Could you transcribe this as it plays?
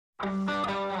Welcome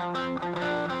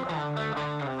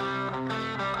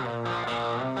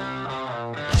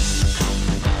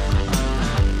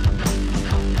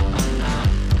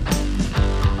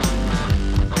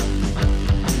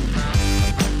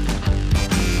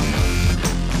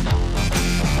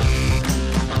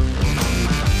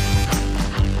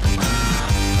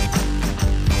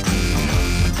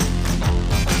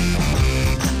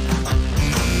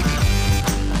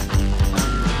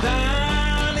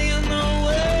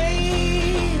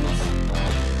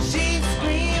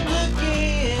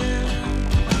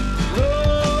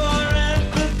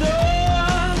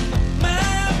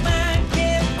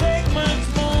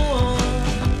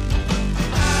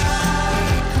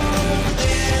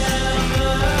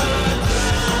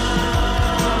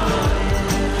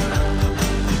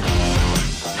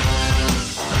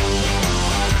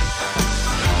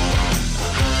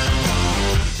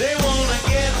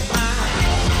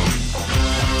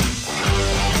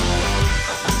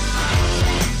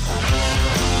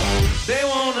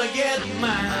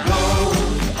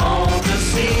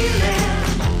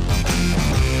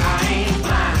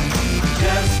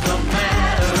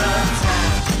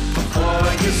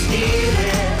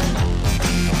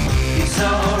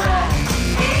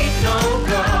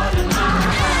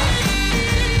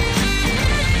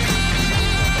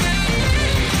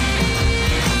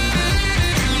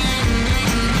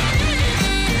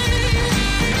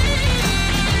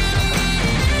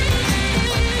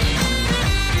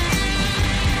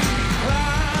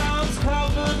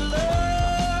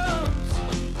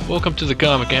to the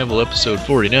Comic Anvil episode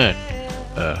 49.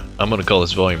 I'm going to call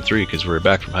this volume 3 because we're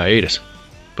back from hiatus.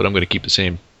 But I'm going to keep the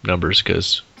same numbers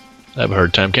because I have a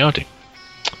hard time counting.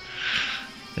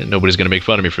 And nobody's going to make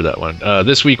fun of me for that one.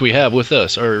 This week we have with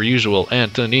us our usual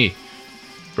Anthony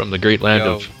from the great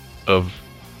land of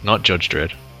not Judge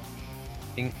Dredd.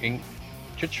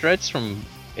 Judge Dredd's from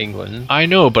England. I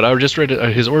know, but I just read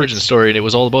his origin story and it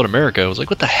was a guy. I was like,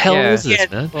 what the hell is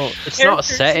this, man? Well, it's not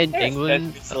set in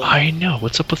England. I know.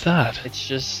 What's up with that? It's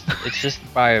just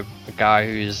by a guy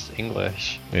who's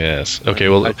English. Yes. Okay.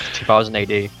 Well, 2000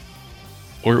 AD.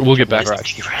 We'll get back.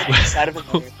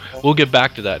 We'll get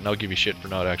back to that, and I'll give you shit for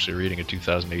not actually reading a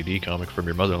 2000 AD comic from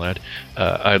your motherland.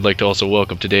 I'd like to also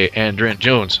welcome today Andrent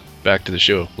Jones back to the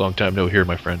show. Long time no here,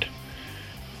 my friend.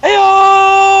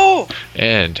 Heyo!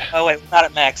 And oh wait, we're not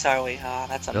at max, are we?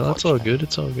 That's unfortunate. No, that's all good.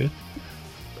 It's all good.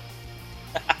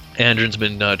 Andren's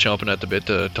been chomping at the bit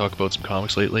to talk about some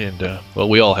comics lately, and well,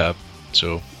 we all have.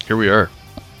 So here we are.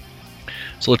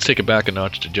 So let's take it back a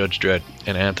notch to Judge Dredd.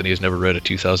 And Anthony has never read a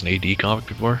 2000 AD comic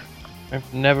before.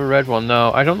 I've never read one.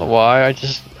 No, I don't know why.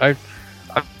 I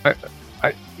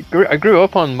grew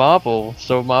up on Marvel,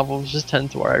 so Marvel just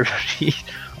tends to what I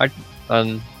read.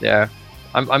 Yeah.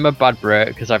 I'm a bad Brit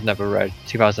because I've never read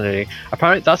 2000 AD.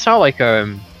 Apparently, that's how I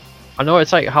know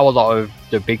it's like how a lot of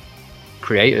the big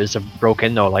creators have broke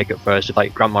in though. Like at first with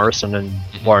like Grant Morrison and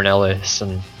Warren Ellis,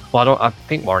 and well, I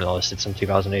think Warren Ellis did some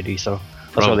 2000 AD, so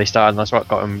that's where they started. And that's what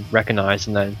got them recognized,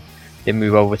 and then they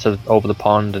move over the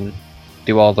pond and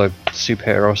do all the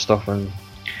superhero stuff, and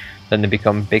then they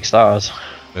become big stars.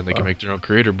 Then they can make their own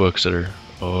creator books that are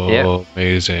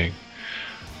amazing.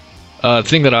 The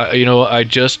thing that I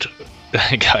just.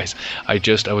 Guys, me and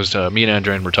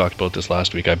Andren were talking about this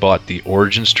last week. I bought the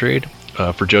Origins trade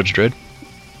for Judge Dredd,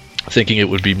 thinking it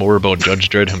would be more about Judge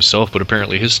Dredd himself, but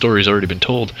apparently his story's already been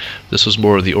told. This was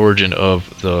more of the origin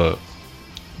of the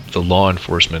law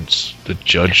enforcement, the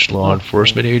Judge Law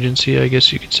Enforcement Agency, I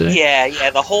guess you could say.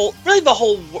 Yeah, the whole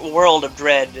world of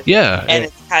Dredd. Yeah. And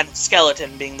its kind of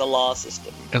skeleton being the law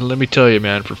system. And let me tell you,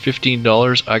 man, for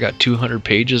 $15, I got 200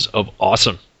 pages of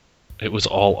awesome. It was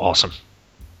all awesome.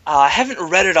 I haven't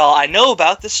read it all. I know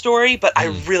about this story, but I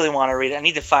really want to read it. I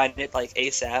need to find it like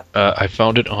ASAP. I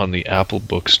found it on the Apple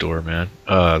bookstore, man.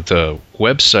 The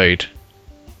website,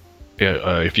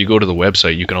 if you go to the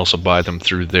website, you can also buy them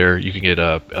through there. You can get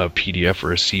a PDF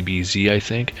or a CBZ, I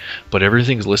think. But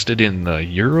everything's listed in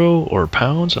euro or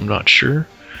pounds. I'm not sure.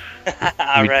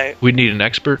 Right. We'd need an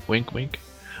expert. Wink, wink.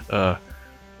 It'd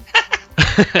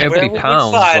be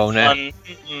pounds, won't it?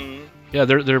 Yeah,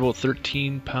 they're about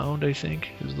 £13, I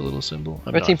think, is the little symbol.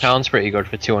 £13 pretty good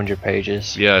for 200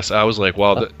 pages. Yes, I was like,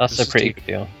 wow, that's a pretty good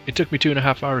deal. It took me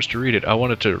 2.5 hours to read it. I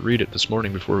wanted to read it this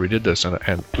morning before we did this, and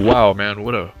wow, man,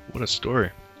 what a story.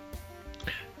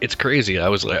 It's crazy.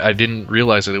 I didn't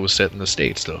realize that it was set in the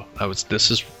States though. I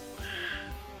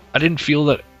didn't feel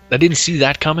that. I didn't see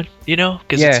that coming,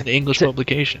 because it's an English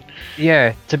publication.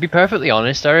 Yeah, to be perfectly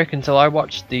honest, Eric, until I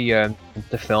watched the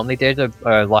film they did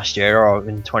last year or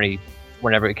in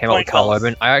whenever it came out with Carl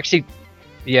Urban, I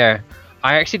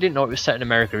I actually didn't know it was set in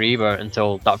America either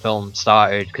until that film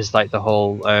started, because like the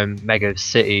whole mega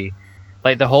city,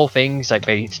 like the whole thing's like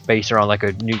based around like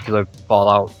a nuclear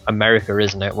fallout America,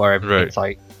 isn't it? Where everything's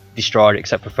like destroyed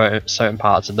except for certain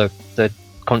parts of the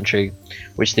country,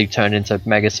 which they turned into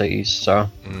mega cities. So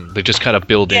they just kind of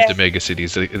build into mega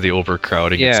cities, the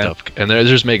overcrowding and stuff. And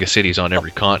there's mega cities on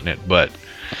every continent, but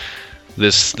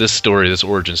this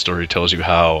origin story tells you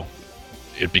how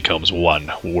it becomes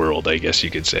one world, I guess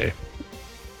you could say.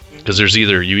 Because you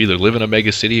either live in a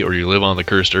mega city or you live on the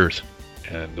cursed earth,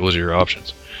 and those are your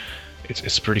options.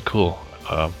 It's pretty cool.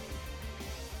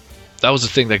 That was the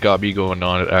thing that got me going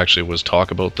on. It actually was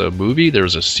talk about the movie. There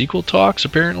was a sequel talks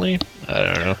apparently. I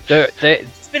don't know.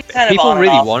 It's been kind of people really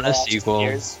on want a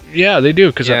sequel. Yeah, they do,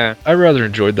 because I rather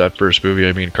enjoyed that first movie.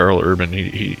 I mean, Carl Urban,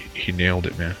 he nailed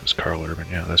it, man. It was Carl Urban,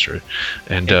 yeah, that's right.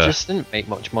 And it just didn't make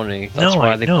much money. That's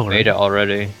why they made it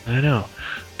already. I know,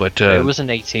 but it was an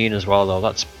 18 as well, though.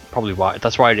 That's probably why.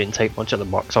 That's why it didn't take much at the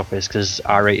box office, because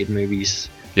R-rated movies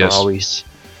don't always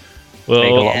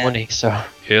make a lot of money. So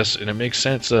yes, and it makes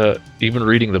sense. Even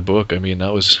reading the book, I mean,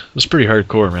 it was pretty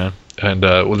hardcore, man. And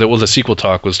the sequel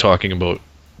talk was talking about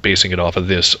basing it off of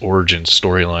this origin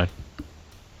storyline,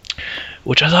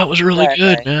 which I thought was really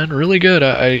good, man. Really good.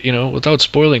 I without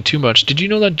spoiling too much, did you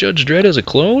know that Judge Dredd is a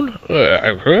clone?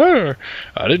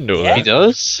 I didn't know that. He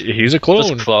does? He's a clone.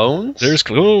 There's clones? There's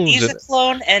clones. He's a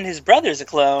clone, and his brother's a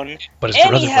clone. But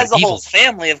and he has a whole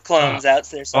family of clones out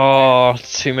there somewhere. Oh,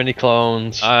 too many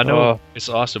clones. I know. It's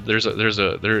awesome. You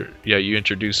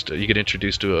get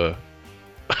introduced to a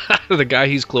the guy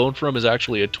he's cloned from is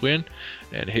actually a twin,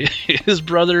 and his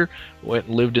brother went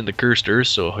and lived in the cursed earth,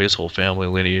 so his whole family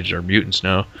lineage are mutants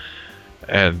now.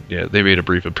 And yeah, they made a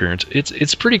brief appearance.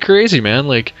 It's pretty crazy, man.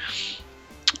 Like,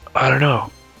 I don't know.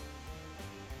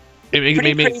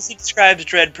 Crazy describes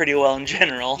Dredd pretty well in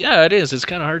general. Yeah, it is. It's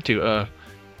kind of hard to.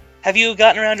 Have you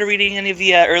gotten around to reading any of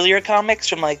the earlier comics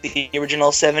from like the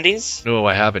original 70s? No,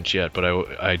 I haven't yet, but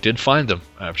I did find them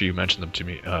after you mentioned them to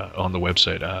me on the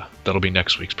website. That'll be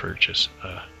next week's purchase.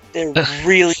 They're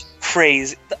really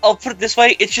crazy. I'll put it this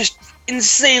way: it's just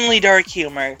insanely dark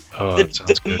humor. Oh, that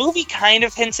sounds good. The movie kind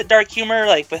of hints at dark humor,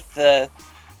 like with the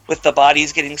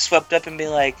bodies getting swept up and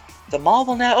being like, the mall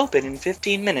will now open in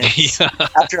 15 minutes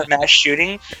after a mass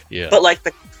shooting. Yeah. But like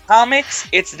the comics,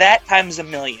 it's that times a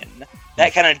million.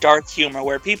 That kind of dark humor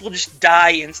where people just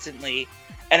die instantly,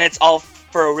 and it's all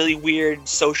for a really weird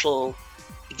social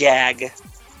gag.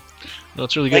 No,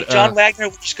 it's really good. Like John Wagner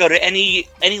would just go to any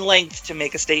length to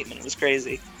make a statement. It was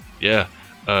crazy. Yeah.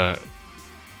 The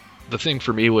thing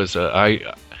for me was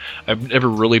I've never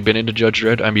really been into Judge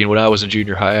Dredd. I mean, when I was in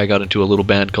junior high, I got into a little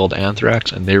band called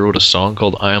Anthrax, and they wrote a song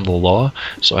called "I Am the Law,"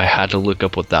 so I had to look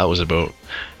up what that was about.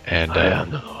 And I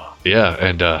am the law. Yeah,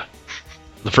 and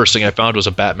the first thing I found was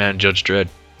a Batman Judge Dredd.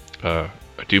 I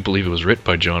do believe it was written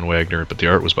by John Wagner, but the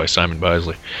art was by Simon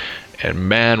Bisley. And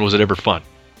man, was it ever fun.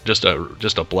 Just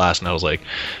a blast. And I was like,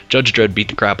 Judge Dredd beat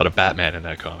the crap out of Batman in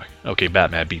that comic. Okay,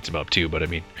 Batman beats him up too, but I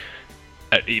mean,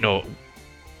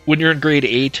 when you're in grade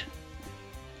 8,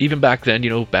 even back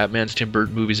then, Batman's Tim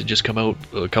Burton movies had just come out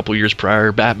a couple years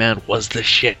prior. Batman was the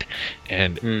shit.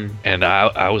 And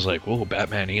I was like, whoa,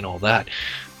 Batman ain't all that.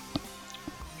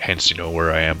 Hence,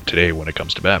 where I am today when it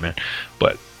comes to Batman.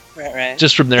 But right.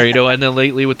 Just from there, and then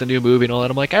lately with the new movie and all that,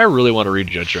 I'm like, I really want to read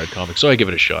a Judge Dredd comic, so I give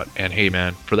it a shot. And hey,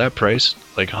 man, for that price,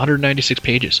 like 196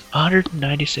 pages.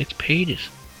 196 pages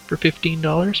for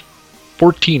 $15?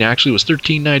 14 actually was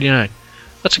 $13.99.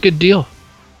 That's a good deal.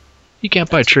 You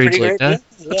can't buy trades like that.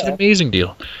 Deal. That's an amazing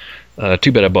deal.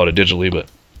 Too bad I bought it digitally, but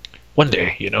one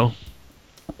day,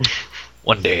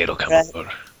 one day it'll come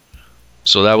out.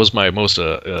 So that was my most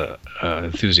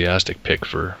enthusiastic pick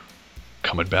for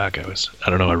coming back. I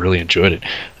don't know, I really enjoyed it.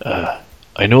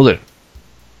 I know that.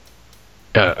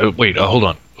 Wait, hold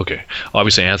on. Okay,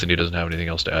 obviously Anthony doesn't have anything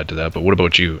else to add to that. But what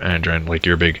about you, Andren? Like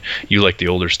you like the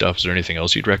older stuff. Is there anything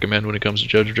else you'd recommend when it comes to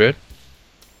Judge Dredd?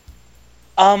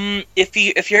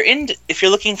 If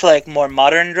you're looking for like more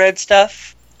modern Dredd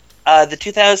stuff, the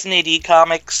 2000 AD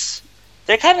comics,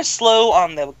 they're kind of slow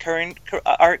on the current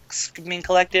arcs being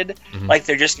collected. Mm-hmm. Like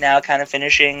they're just now kind of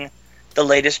finishing the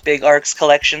latest big arcs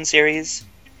collection series,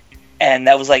 and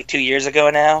that was like 2 years ago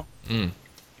now.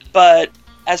 But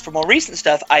as for more recent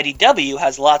stuff, IDW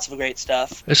has lots of great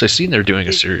stuff. Yes, I've seen they're doing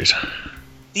a series.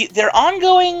 They're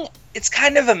ongoing. It's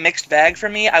kind of a mixed bag for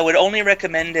me. I would only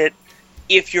recommend it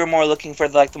if you're more looking for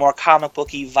like the more comic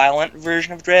booky, violent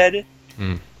version of Dredd.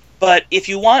 But if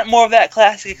you want more of that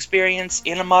classic experience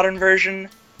in a modern version,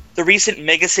 the recent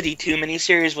Mega City 2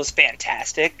 miniseries was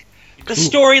fantastic. The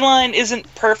storyline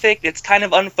isn't perfect, it's kind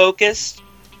of unfocused,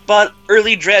 but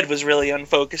early Dredd was really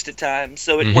unfocused at times,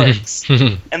 so it works.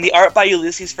 And the art by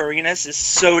Ulysses Farinas is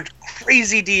so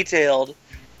crazy detailed.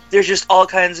 There's just all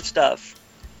kinds of stuff.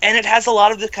 And it has a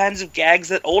lot of the kinds of gags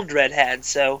that old Dredd had,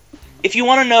 so if you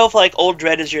want to know if like old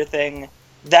Dredd is your thing,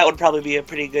 that would probably be a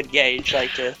pretty good gauge.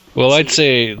 Well, I'd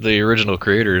say the original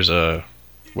creators,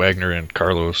 Wagner and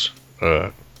Carlos,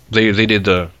 they did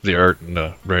the art and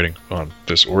the writing on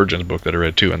this Origins book that I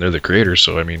read too, and they're the creators,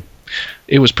 so I mean,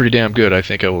 it was pretty damn good. I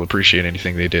think I will appreciate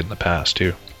anything they did in the past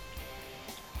too.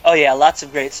 Oh yeah, lots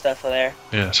of great stuff there.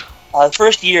 Yes. The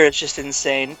first year is just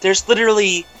insane. There's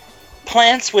literally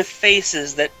plants with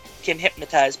faces that can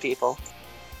hypnotize people.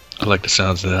 I like the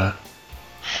sounds of that.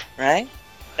 Right?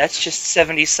 That's just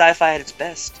 70s sci-fi at its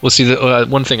best. Well, see, the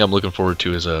one thing I'm looking forward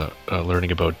to is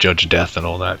learning about Judge Death and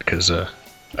all that, because I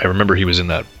remember he was in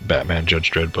that Batman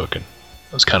Judge Dredd book, and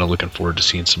I was kind of looking forward to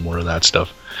seeing some more of that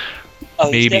stuff.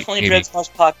 Oh, he's definitely Dredd's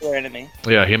most popular enemy.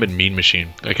 Yeah, him and Mean Machine.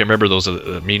 Like, I remember those.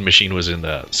 Mean Machine was in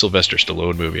the Sylvester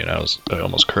Stallone movie, and I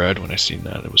almost cried when I seen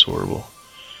that. It was horrible.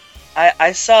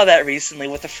 I saw that recently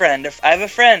with a friend. I have a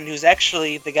friend who's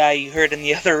actually the guy you heard in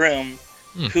the other room,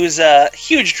 who's a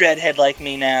huge Dredd head like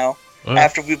me now,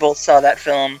 after we both saw that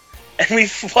film. And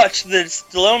we've watched the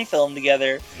Stallone film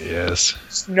together. Yes.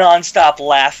 Just non-stop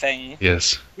laughing.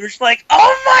 Yes. We were just like,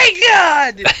 oh my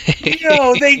god!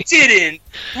 No, they didn't!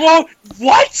 Whoa,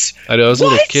 what? I know, I was a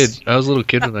little kid. I was a little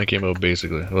kid when that came out,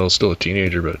 basically. Well, still a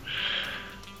teenager, but...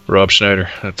 Rob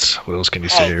Schneider, that's... What else can you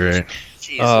say, right?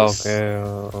 Jesus.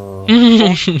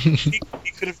 Okay.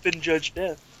 He could have been Judge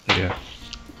Death. Yeah.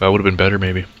 That would have been better,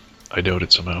 maybe. I doubt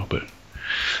it somehow, but...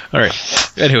 Alright.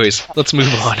 Anyways, let's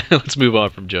move on. Let's move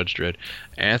on from Judge Dredd.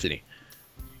 Anthony,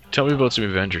 tell me about some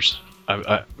Avengers.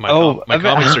 My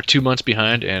comics are 2 months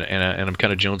behind, and I'm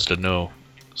kind of jonesed to know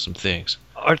some things.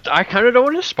 I kind of don't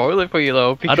want to spoil it for you,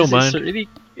 though, because I don't mind.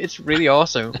 It's really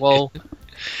awesome. Well,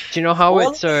 do you know how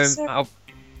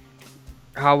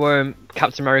how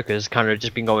Captain America's kind of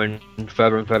just been going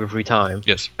further and further through time?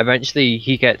 Yes. Eventually,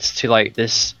 he gets to like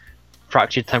this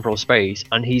fractured temporal space,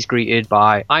 and he's greeted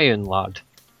by Iron Lad,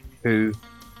 who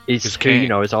is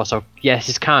also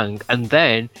is Kang. And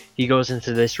then he goes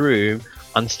into this room,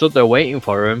 and stood there waiting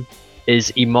for him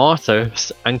is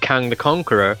Immortus and Kang the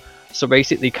Conqueror. So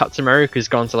basically, Captain America's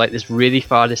gone to like this really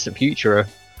far distant future,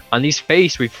 and he's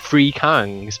faced with 3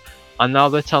 Kangs, and now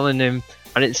they're telling him,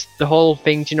 and it's the whole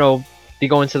thing, they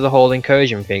go into the whole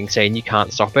incursion thing, saying you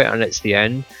can't stop it, and it's the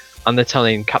end. And they're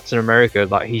telling Captain America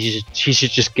that he should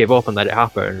just give up and let it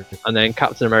happen. And then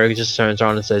Captain America just turns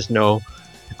around and says, no,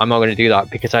 I'm not going to do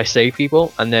that because I save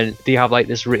people. And then they have like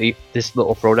this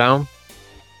little throwdown.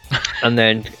 And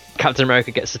then Captain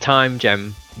America gets the time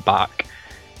gem back,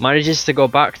 manages to go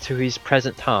back to his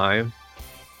present time,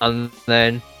 and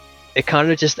then it kind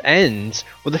of just ends.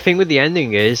 Well, the thing with the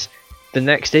ending is, the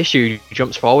next issue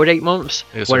jumps forward 8 months,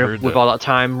 yes, with all that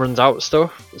time runs out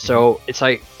stuff. So it's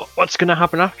like, what's gonna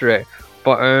happen after it?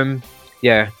 But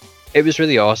yeah, it was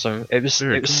really awesome. It was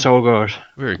so good.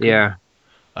 Very good. Yeah.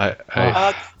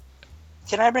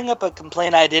 Can I bring up a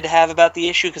complaint I did have about the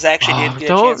issue? Because I actually did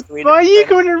get a chance to read it. Why are you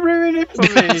going to ruin it for me?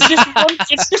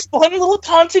 It's just one little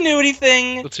continuity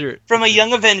thing. Let's hear it. From a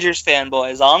Young Avengers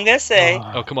fanboy, is all I'm going to say.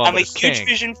 Oh, come on. I'm a huge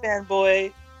Vision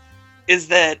fanboy. Is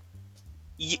that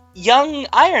young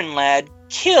Iron Lad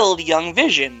killed young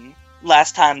Vision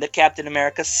last time that Captain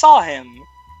America saw him.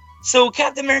 So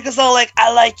Captain America's all like,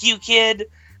 I like you, kid.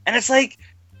 And it's like,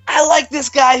 I like this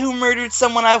guy who murdered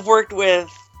someone I've worked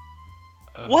with.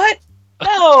 What?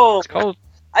 No. It's called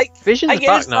Vision's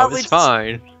back now. It's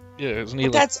fine. Yeah, isn't he?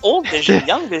 But that's old Vision.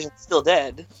 Young Vision's still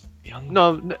dead.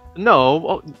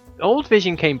 No. Old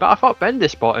Vision came back. I thought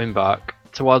Bendis brought him back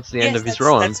towards the end of his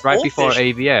run, right before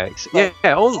Vision. AVX.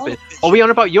 Yeah, old Vision. Are we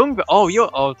on about young?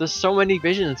 There's so many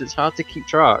Visions. It's hard to keep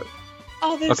track.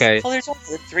 There's only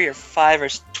 3 or 5 or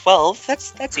 12.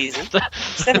 That's easy.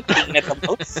 17 at the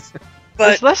most. But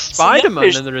there's less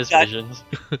Spider-Man than there is Visions.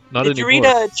 Did you read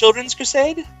Children's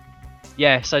Crusade?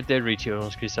 Yes, I did read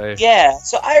Children's Crusade. Yeah,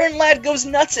 so Iron Lad goes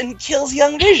nuts and kills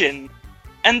young Vision.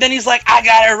 And then he's like, I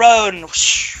gotta run.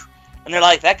 And they're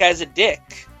like, that guy's a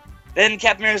dick. Then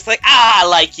Captain America's like, I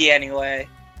like you anyway.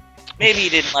 Maybe he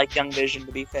didn't like young Vision,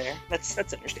 to be fair. That's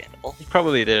understandable. He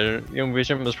probably did. Young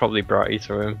Vision was probably bratty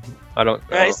to him. I don't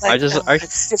know. Right, like,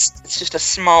 it's just a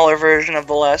smaller version of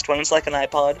the last one. It's like an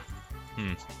iPod.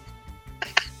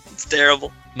 It's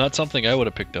terrible. Not something I would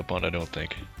have picked up on, I don't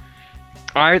think.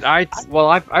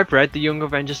 I've read the Young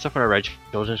Avengers stuff when I read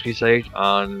Children's Crusade,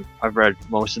 and I've read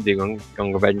most of the Young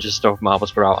Avengers stuff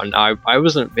Marvel's put out, and I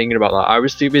wasn't thinking about that. I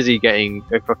was too busy getting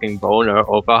a fucking boner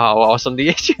over how awesome the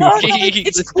issue was.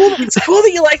 It's cool. It's cool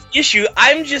that you like the issue.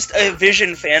 I'm just a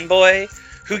Vision fanboy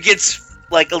who gets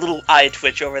like a little eye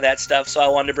twitch over that stuff, so I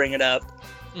wanted to bring it up.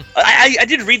 I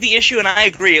did read the issue, and I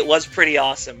agree it was pretty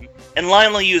awesome. And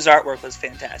Lionel Yu's artwork was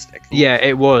fantastic. Yeah,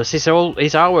 it was. His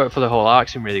artwork for the whole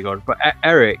arc's been really good. But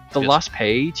Eric, the last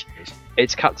page,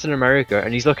 it's Captain America,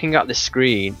 and he's looking at the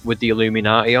screen with the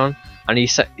Illuminati on, and he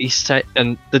said,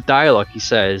 and the dialogue he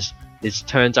says is,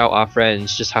 "Turns out our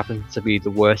friends just happen to be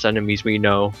the worst enemies we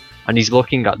know," and he's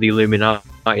looking at the Illuminati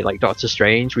like Doctor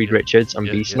Strange, Reed Richards, and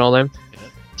Beast and all them.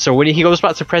 So when he goes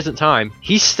back to present time,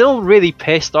 he's still really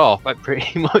pissed off at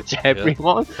pretty much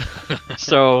everyone.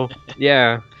 So,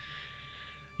 yeah.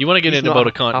 You want to get into about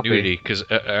a continuity, because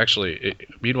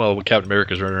meanwhile, when Captain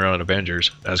America's running around in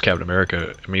Avengers as Captain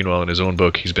America, meanwhile in his own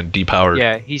book, he's been depowered.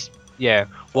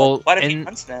 Well, quite a few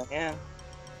months now, yeah.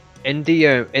 In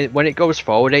the when it goes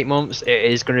forward 8 months, it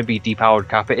is going to be depowered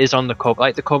Cap. It is on the cover,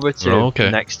 like the cover to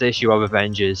the next issue of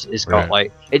Avengers. It's got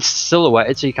like, it's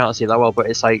silhouetted so you can't see that well, but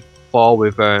it's like Thor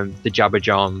with the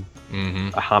Jabberjaw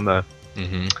a hammer,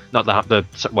 not the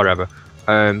whatever.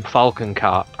 Falcon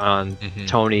cap and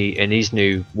Tony in his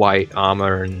new white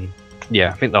armor, and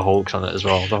I think the Hulk's on it as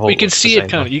well. We can see it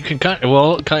kind of. You can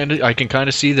I can kind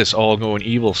of see this all going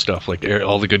evil stuff. Like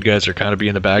all the good guys are kind of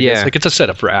being the bad guys. Yeah. Like it's a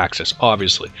setup for Axis,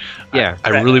 obviously. Yeah.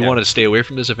 I really wanted to stay away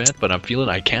from this event, but I'm feeling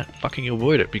I can't fucking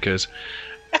avoid it because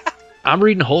I'm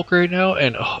reading Hulk right now,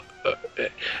 and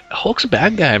Hulk's a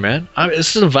bad guy, man.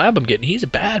 This is a vibe I'm getting. He's a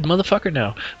bad motherfucker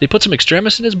now. They put some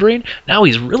extremis in his brain. Now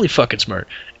he's really fucking smart.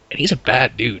 And he's a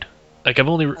bad dude. Like,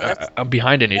 I'm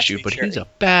behind an issue, but he's a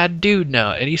bad dude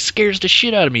now, and he scares the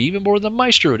shit out of me even more than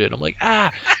Maestro did. I'm like,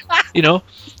 you know.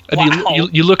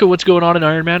 And you look at what's going on in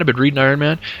Iron Man. I've been reading Iron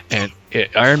Man, and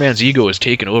Iron Man's ego is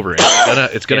taking over. And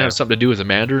it's gonna have something to do with the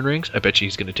Mandarin rings. I bet you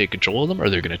he's gonna take control of them, or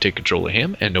they're gonna take control of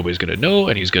him, and nobody's gonna know,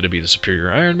 and he's gonna be the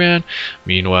superior Iron Man.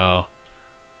 Meanwhile,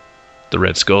 the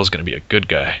Red Skull's gonna be a good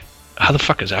guy. How the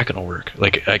fuck is that gonna work?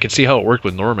 Like, I can see how it worked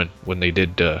with Norman when they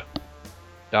did.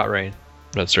 Dot Rain.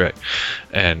 That's right.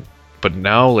 But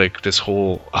now, like, this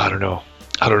whole I don't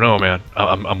know, man.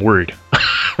 I'm worried.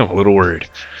 I'm a little worried.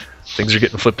 Things are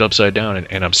getting flipped upside down,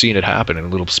 and I'm seeing it happen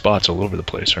in little spots all over the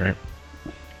place. Right.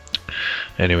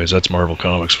 Anyways, that's Marvel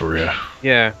Comics for you.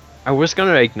 Yeah, I was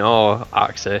gonna ignore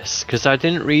Axis because I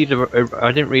didn't read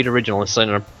Original Sin,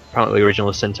 and apparently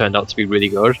Original Sin turned out to be really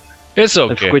good. It's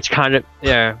okay. Which kind of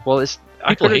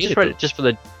I could have just read it just for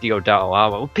the Deodato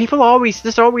armor.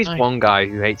 There's always one guy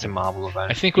who hates a Marvel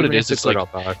event. I think what it is, it's like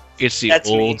it's the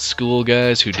old school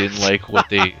guys who didn't like what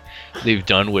they've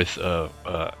done with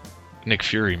Nick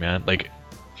Fury, man. Like,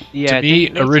 to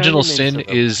me, Original Sin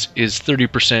is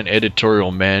 30%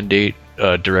 editorial mandate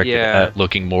directed at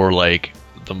looking more like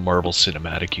the Marvel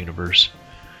Cinematic Universe.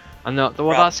 I know.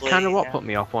 Well, that's kind of what put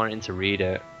me off wanting to read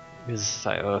it. Because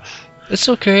it's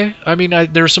okay. I mean,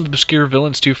 there were some obscure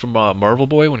villains too from Marvel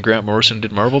Boy when Grant Morrison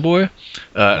did Marvel Boy,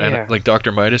 and like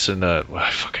Dr. Midas and I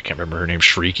can't remember her name.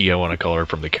 Shrieky, I want to call her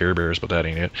from the Care Bears, but that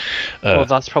ain't it. Well,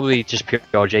 that's probably just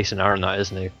pure Jason Aaron, that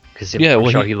isn't he? Because I'm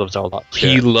sure he loves all that.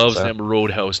 He loves them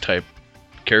Roadhouse type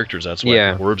characters. That's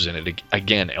why the Orb's in it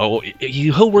again.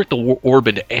 He'll work the Orb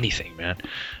into anything, man.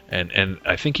 And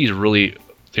I think they've really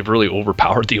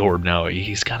overpowered the Orb now.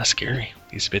 He's kind of scary.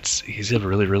 He's a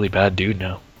really, really bad dude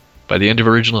now. By the end of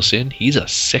Original Sin, he's a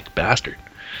sick bastard.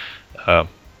 You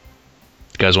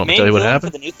guys want me to tell you what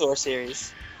happened? For the new Thor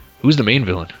series. Who's the main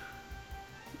villain?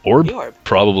 Orb?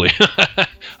 Probably.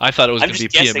 I thought it was going to be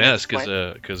PMS because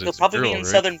it's He'll probably a girl, be in right?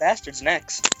 Southern Bastards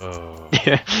next. Oh.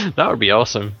 Yeah, that would be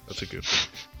awesome. That's a good one.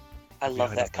 I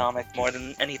love that comic more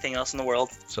than anything else in the world.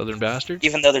 Southern Bastards?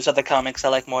 Even though there's other comics I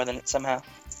like more than it somehow.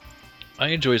 I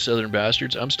enjoy Southern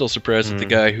Bastards. I'm still surprised that the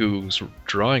guy who's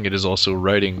drawing it is also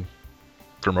writing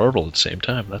for Marvel at the same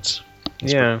time. That's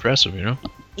pretty impressive, you know?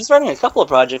 He's writing a couple of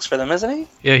projects for them, isn't he?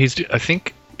 Yeah, I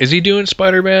think... Is he doing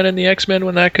Spider-Man and the X-Men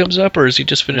when that comes up, or is he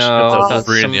just finishing up the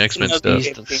Wolverine and the X-Men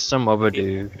stuff? Some other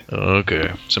dude.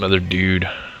 Okay, some other dude.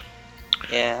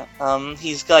 Yeah,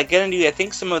 he's like gonna do, I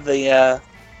think, some of the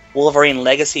Wolverine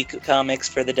Legacy comics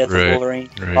for the Death of Wolverine.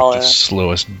 Right, the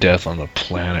slowest death on the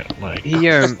planet. Like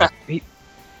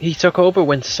he took over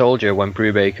Winter Soldier when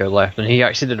Brubaker left, and he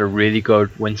actually did a really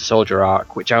good Winter Soldier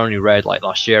arc, which I only read like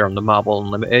last year on the Marvel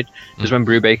Unlimited. Because when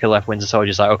Brubaker left Winter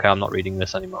Soldier's like, okay, I'm not reading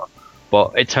this anymore.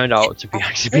 But it turned out to be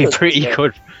actually a pretty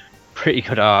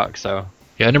good arc. So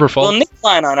yeah, I never followed. Well, Nick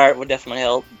Klein on art would definitely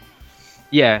help.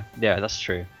 Yeah, that's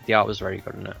true. The art was very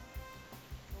good in it.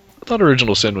 I thought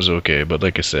Original Sin was okay, but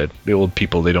like I said, the old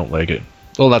people, they don't like it.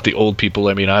 Well, not the old people.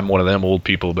 I mean, I'm one of them old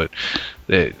people, but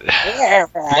a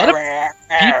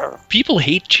lot of people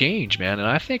hate change, man, and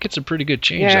I think it's a pretty good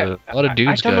change. Yeah, A lot of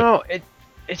dudes I don't know.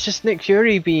 It's just Nick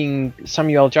Fury being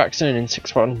Samuel L. Jackson in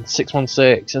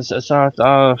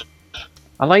 616.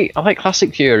 I like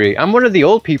classic Fury. I'm one of the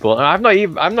old people, and I'm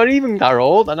not even that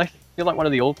old, and I feel like one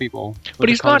of the old people. But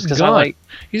he's not gone.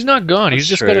 He's not gone. He's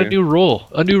just got a new role.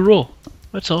 A new role.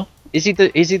 That's all. Is he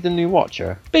the new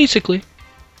Watcher? Basically.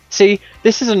 See,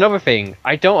 this is another thing.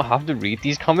 I don't have to read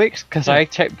these comics because I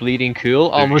check Bleeding Cool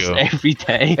almost every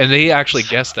day. And they actually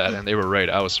guessed that, and they were right.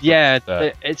 I was surprised.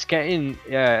 Yeah, it's getting.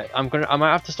 Yeah, I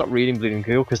might have to stop reading Bleeding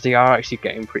Cool because they are actually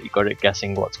getting pretty good at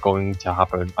guessing what's going to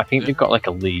happen. I think they've got like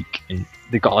a leak and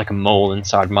they've got like a mole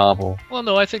inside Marvel. Well,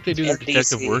 no, I think they do their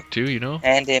detective work too. You know.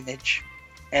 And Image,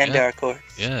 and Dark Horse.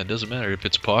 Yeah, it doesn't matter if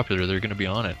it's popular; they're going to be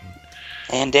on it.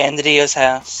 And Dan the Dio's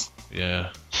house. Yeah.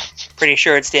 Pretty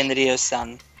sure it's Dan the Dio's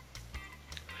son.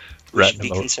 Ratting be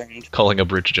about, concerned. Calling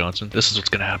up Rich Johnson. This is what's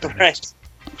gonna happen. Right.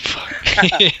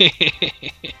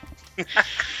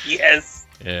 Yes.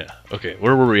 Yeah. Okay.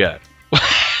 Where were we at?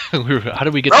 How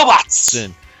did we get robots?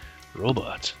 In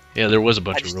robots. Yeah, there was a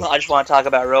bunch of robots. I just want to talk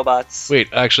about robots. Wait,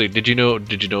 actually, did you know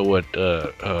what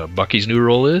Bucky's new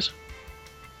role is?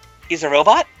 He's a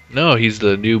robot? No, he's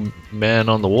the new man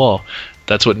on the wall.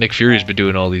 That's what Nick Fury's been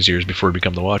doing all these years before he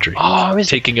became the Watcher. He's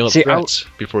taking out threats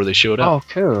before they showed up. Oh,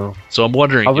 cool. So I'm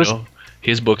wondering,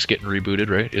 his book's getting rebooted,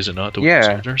 right? Is it not? The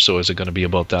Soldier? So is it going to be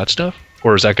about that stuff?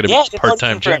 Or is that going to be a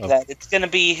part-time job? That. It's going to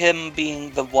be him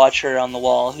being the Watcher on the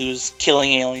wall who's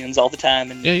killing aliens all the time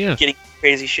and getting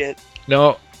crazy shit.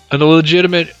 Now, a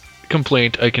legitimate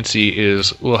complaint I can see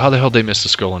is, well, how the hell did they miss the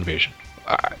Skrull invasion?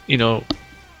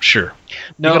 Sure.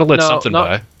 You got to let something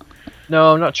die.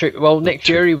 No, not true. Well, Nick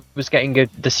Fury was getting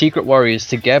the Secret Warriors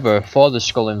together for the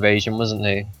Skrull invasion, wasn't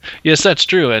he? Yes, that's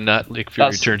true, and that Nick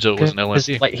Fury turns out was an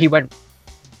LMD. Like he went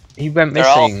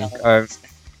missing.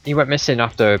 He went missing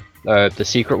after the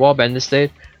Secret War, Bendis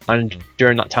did, and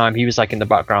during that time he was like in the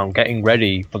background getting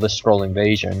ready for the Skrull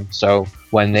invasion. So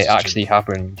when it actually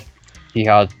happened, he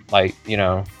had right.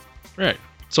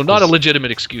 So not a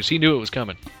legitimate excuse. He knew it was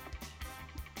coming.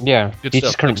 Yeah, he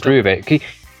just couldn't prove it.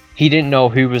 He didn't know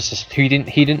who was. He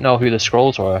didn't know who the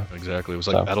Skrulls were. Exactly. It was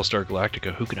like Battlestar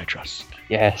Galactica. Who can I trust?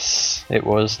 Yes, it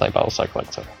was like Battlestar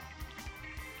Galactica.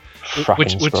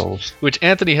 Which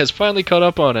Anthony has finally caught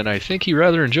up on, and I think he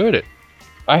rather enjoyed it.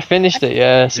 I finished it.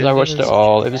 Yes, I watched it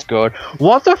all. It was good.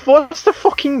 What's the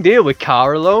fucking deal with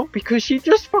Kara though? Because she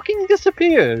just fucking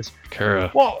disappears. Kara.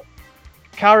 What?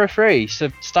 Kara Frey,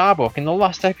 Starbuck in the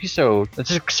last episode. I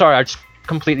just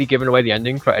completely given away the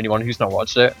ending for anyone who's not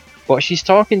watched it. But she's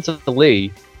talking to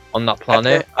Lee on that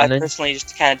planet. I personally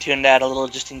just kind of tuned out a little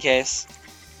just in case.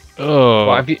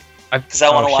 Oh. Because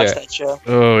I want to watch that show.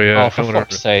 Oh, yeah. Oh, for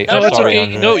fuck's sake. No, that's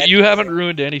okay. No, you haven't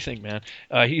ruined anything, man.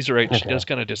 He's right. Okay. She does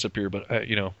kind of disappear, but,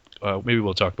 maybe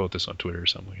we'll talk about this on Twitter or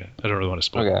something like that. I don't really want to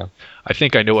spoil it. I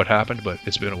think I know what happened, but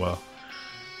it's been a while.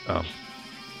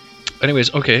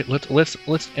 Anyways, okay. Let's.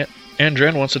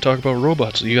 Andren wants to talk about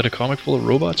robots. You got a comic full of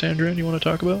robots, Andren, you want to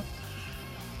talk about?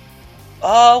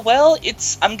 Well,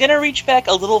 I'm gonna reach back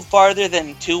a little farther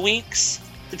than 2 weeks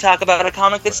to talk about a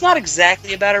comic that's not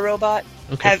exactly about a robot.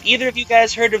 Okay. Have either of you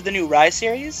guys heard of the new Rise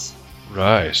series?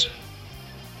 Rise?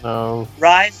 No.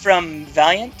 Rise from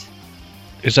Valiant?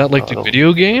 Is that like the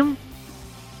video game?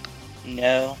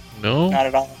 No. No? Not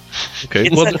at all. Okay.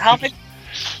 It's a comic.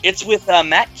 It's with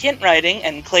Matt Kint writing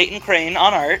and Clayton Crane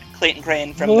on art. Clayton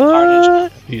Crane from the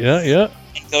Carnage. Yeah.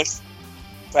 And Ghost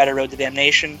Rider Road to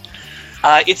Damnation.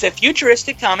 It's a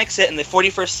futuristic comic set in the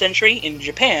 41st century in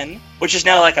Japan, which is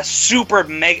now like a super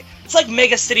mega... It's like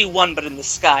Mega City 1, but in the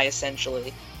sky,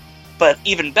 essentially. But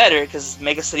even better, because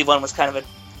Mega City 1 was kind of a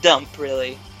dump,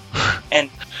 really. and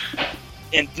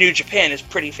New Japan is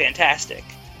pretty fantastic.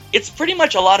 It's pretty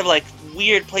much a lot of, like,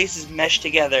 weird places meshed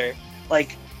together.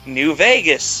 Like, New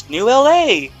Vegas, New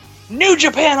LA, New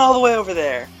Japan all the way over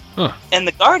there. Huh. And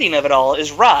the guardian of it all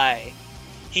is Rai.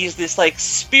 He's this, like,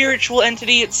 spiritual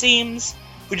entity, it seems,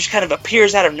 who just kind of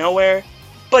appears out of nowhere,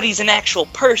 but he's an actual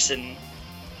person.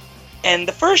 And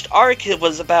the first arc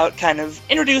was about kind of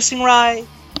introducing Rai,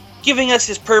 giving us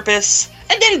his purpose,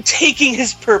 and then taking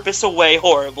his purpose away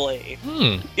horribly.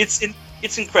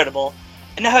 It's incredible.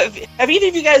 And now, have either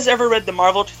of you guys ever read the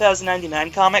Marvel 2099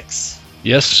 comics?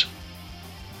 Yes,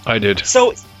 I did.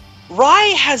 So,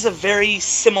 Rai has a very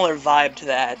similar vibe to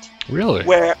that. Really?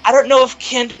 Where, I don't know if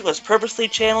Kent was purposely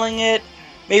channeling it,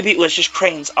 maybe it was just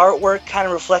Crane's artwork kind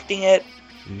of reflecting it,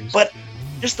 but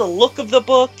Just the look of the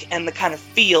book and the kind of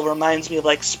feel reminds me of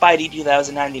like Spidey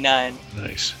 2099.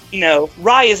 Nice.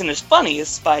 Rye isn't as funny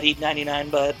as Spidey 99,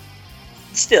 but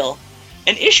still.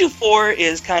 And issue 4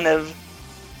 is kind of...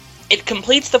 It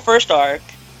completes the first arc,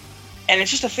 and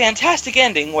it's just a fantastic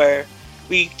ending where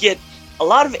we get a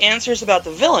lot of answers about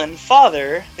the villain,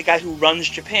 Father, the guy who runs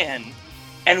Japan.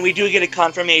 And we do get a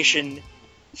confirmation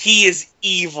he is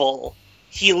evil.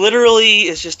 He literally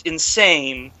is just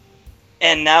insane.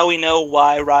 And now we know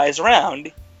why Rye's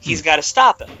around. He's got to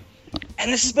stop him.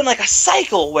 And this has been like a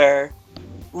cycle where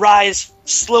Rye's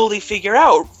slowly figure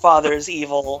out Father's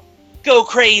evil, go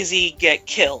crazy, get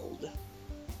killed.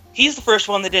 He's the first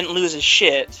one that didn't lose his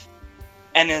shit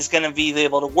and is going to be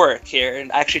able to work here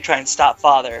and actually try and stop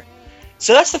Father.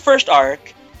 So that's the first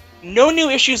arc. No new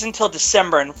issues until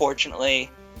December, unfortunately.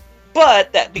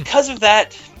 But that because of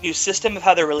that new system of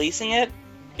how they're releasing it,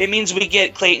 it means we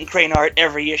get Clayton Crane art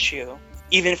every issue,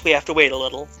 even if we have to wait a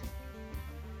little.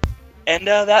 And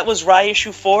that was Rye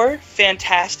issue 4.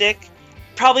 Fantastic.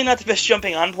 Probably not the best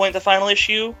jumping on point, the final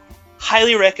issue.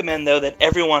 Highly recommend, though, that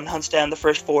everyone hunts down the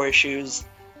first 4 issues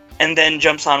and then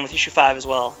jumps on with issue 5 as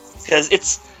well. Because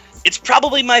it's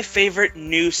probably my favorite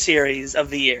new series of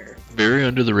the year. Very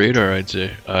under the radar, I'd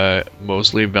say.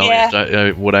 Mostly Valiant.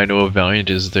 Yeah. What I know of Valiant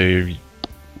is they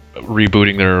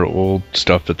rebooting their old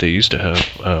stuff that they used to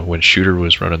have when Shooter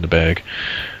was running the bag.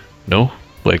 No,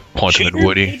 like Quantum and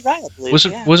Woody.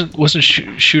 Wasn't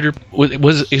Shooter?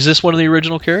 Is this one of the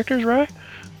original characters, right?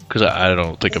 Because I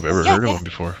don't think I've ever heard of him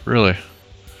before. Really?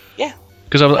 Yeah.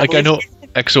 Because I know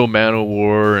Exo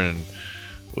Man-O-War and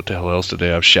what the hell else did they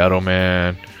have? Shadow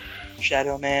Man,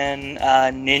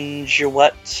 Ninja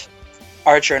what?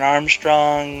 Archer and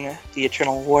Armstrong, the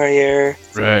Eternal Warrior,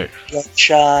 right?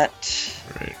 Bloodshot.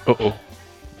 Right. Uh-oh.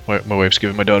 My wife's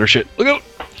giving my daughter shit. Look out!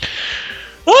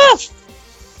 Ah!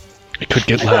 It could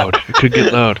get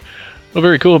loud. Well,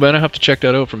 very cool, man. I have to check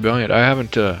that out from Valiant. I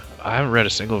haven't read a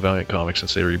single Valiant comic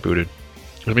since they rebooted.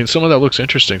 I mean, some of that looks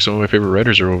interesting. Some of my favorite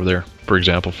writers are over there. For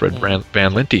example, Fred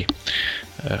Van Lente.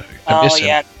 I miss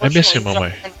him. I miss him on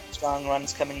my... Strong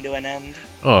run's coming to an end.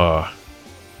 Oh,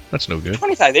 that's no good.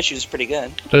 25 issues is pretty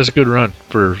good. That is a good run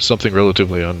for something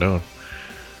relatively unknown.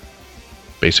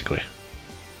 Basically.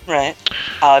 Right.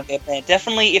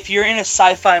 Definitely, if you're in a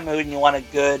sci-fi mood and you want a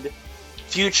good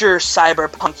future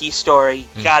cyberpunky story,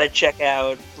 you gotta check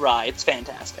out Rye. It's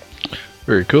fantastic.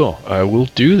 Very cool. I will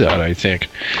do that, I think.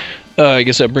 I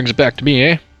guess that brings it back to me,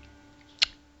 eh?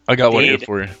 I got one here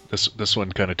for you. This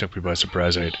one kind of took me by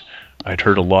surprise. I'd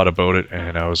heard a lot about it,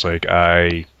 and I was like,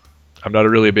 I'm not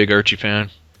really a big Archie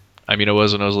fan. I mean, I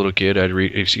was when I was a little kid. I'd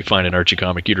read, if you find an Archie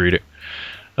comic, you'd read it.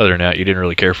 Other than that, you didn't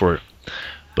really care for it.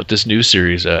 But this new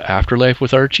series, Afterlife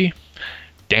with Archie,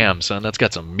 damn, son, that's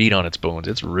got some meat on its bones.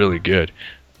 It's really good.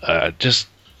 I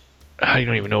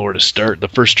don't even know where to start. The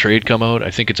first trade come out.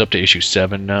 I think it's up to issue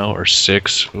 7 now, or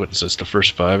 6. What is this, the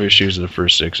first 5 issues or the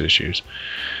first 6 issues?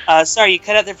 Sorry, you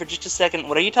cut out there for just a second.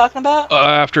 What are you talking about?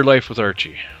 Afterlife with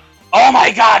Archie. Oh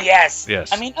my god, yes!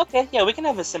 Yes. I mean, okay, yeah, we can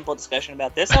have a simple discussion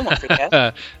about this. I won't freak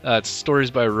out. It's stories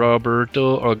by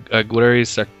Roberto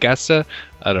Aguirre-Sacasa.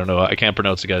 I don't know, I can't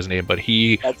pronounce the guy's name, but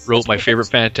he wrote my favorite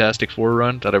Fantastic Four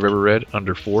run that I've ever read,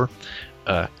 under 4.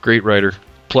 Great writer.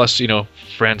 Plus,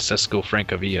 Francesco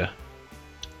Francavilla.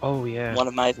 Oh, yeah. One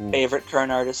of my favorite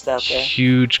current artists out there.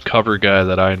 Huge cover guy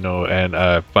that I know, and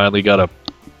I finally got a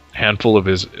handful of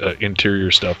his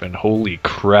interior stuff, and holy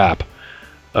crap.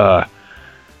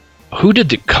 Who did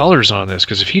the colors on this?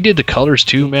 Because if he did the colors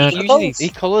too, man, he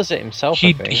colors it himself.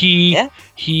 He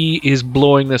is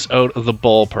blowing this out of the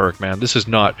ballpark, man. This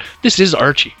is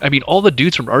Archie. I mean, all the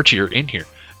dudes from Archie are in here,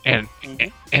 and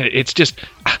it's just,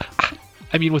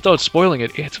 I mean, without spoiling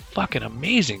it, it's fucking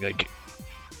amazing. Like,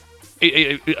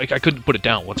 I couldn't put it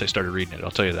down once I started reading it.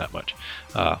 I'll tell you that much.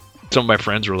 Some of my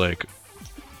friends were like,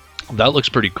 "That looks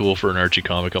pretty cool for an Archie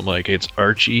comic." I'm like, "It's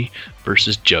Archie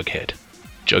versus Jughead.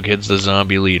 Jughead's the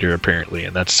zombie leader, apparently,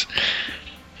 and that's,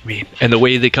 I mean, and the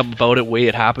way they come about it, way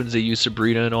it happens, they use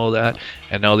Sabrina and all that,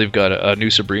 and now they've got a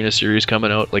new Sabrina series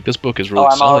coming out. Like, this book is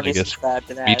really solid, I guess. Subscribed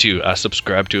to that. Me too. I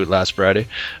subscribed to it last Friday.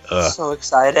 So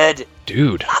excited,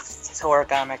 dude. Love these horror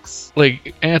comics.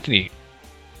 Like, Anthony,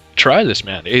 try this,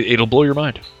 man. It'll blow your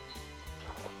mind.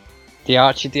 The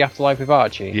Afterlife with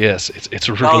Archie. Yes, it's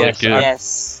really good.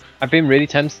 Yes. I've been really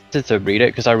tempted to read it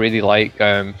because I really like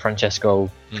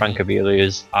Francesco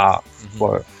Francavilla's art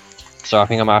for it. So I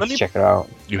think I'm going to have to check it out.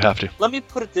 You have to. Let me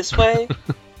put it this way.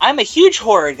 I'm a huge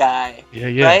horror guy.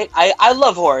 Yeah. Right? I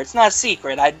love horror. It's not a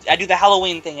secret. I do the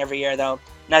Halloween thing every year, though.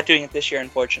 Not doing it this year,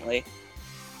 unfortunately.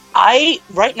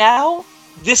 Right now,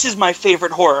 this is my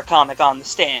favorite horror comic on the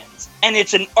stands. And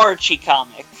it's an Archie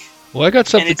comic. Well, I got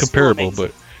something it's comparable,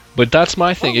 but that's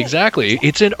my thing. yeah. Exactly.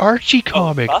 It's an Archie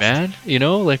comic, bust. man. You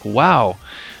know, like wow.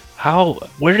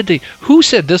 Who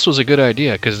said this was a good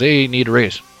idea? Because they need a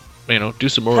raise. You know, do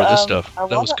some more of this stuff. That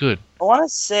was good. I want to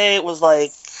say it was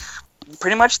like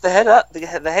pretty much the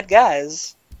head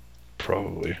guys.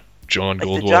 Probably John like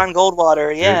Goldwater. The John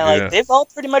Goldwater, yeah, like they've all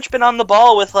pretty much been on the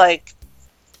ball with like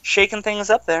shaking things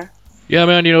up there. Yeah,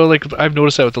 man. You know, like I've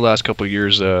noticed that with the last couple of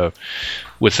years,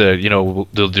 with you know,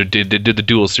 they did the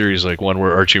dual series, like one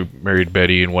where Archie married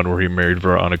Betty and one where he married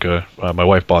Veronica. My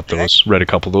wife bought those, read a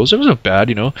couple of those. It wasn't bad,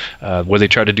 you know. Where they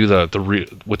tried to do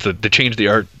they changed the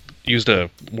art, used a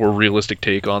more realistic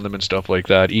take on them and stuff like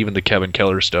that. Even the Kevin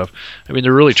Keller stuff. I mean,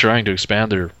 they're really trying to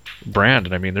expand their brand,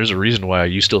 and I mean, there's a reason why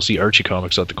you still see Archie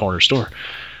comics at the corner store.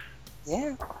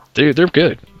 Yeah, they're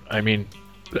good. I mean,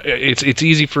 it's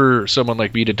easy for someone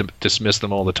like me to dismiss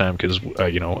them all the time because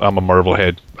you know, I'm a Marvel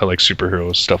head. I like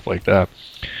superheroes, stuff like that.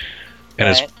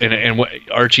 And and what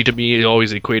Archie to me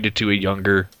always equated to a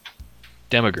younger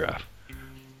demographic.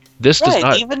 This does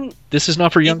not. This is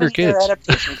not for younger kids.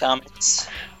 Adaptation comics.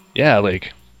 Yeah,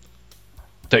 like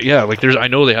that. Yeah, like I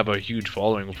know they have a huge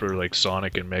following for like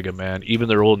Sonic and Mega Man, even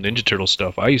their old Ninja Turtle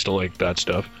stuff. I used to like that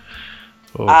stuff.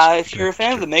 Oh, if you're a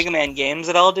fan of the Mega Man games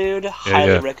at all, dude,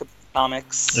 highly recommend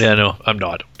comics. Yeah, no, I'm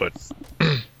not, but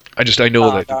I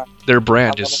know that their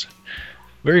brand is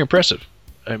very impressive.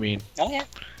 I mean,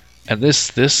 and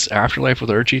this Afterlife with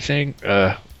Archie thing,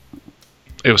 it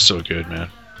was so good, man.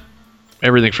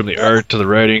 Everything from the art to the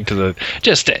writing to the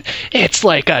it's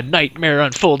like a nightmare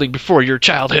unfolding before your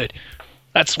childhood.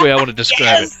 That's the way I want to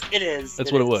describe it. It is.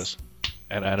 That's what it was,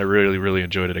 and I really really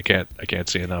enjoyed it. I can't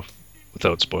say enough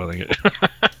without spoiling it.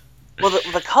 Well,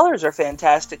 the colors are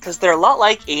fantastic because they're a lot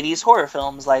like 80s horror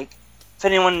films. Like,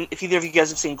 if either of you guys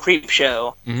have seen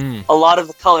Creepshow, a lot of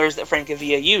the colors that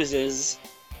Francavilla uses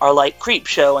are like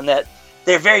Creepshow, and that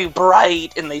they're very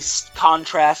bright and they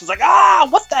contrast. It's like,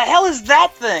 what the hell is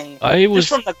that thing? Just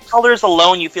from the colors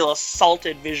alone, you feel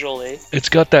assaulted visually. It's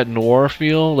got that noir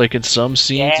feel. Like in some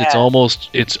scenes,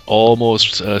 it's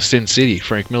almost Sin City,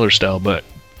 Frank Miller style, but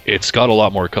it's got a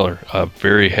lot more color.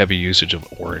 Very heavy usage of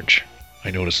orange. I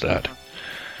noticed that.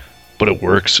 But it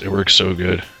works. It works so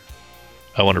good.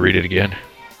 I want to read it again.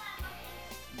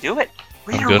 Do it.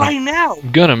 Read it right now.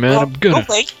 I'm gonna, man. I'm gonna.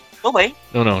 Don't wait.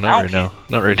 No, not right now.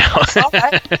 Not right now.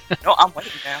 No, I'm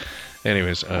waiting now.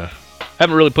 Anyways,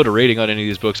 haven't really put a rating on any of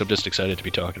these books. I'm just excited to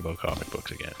be talking about comic books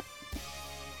again.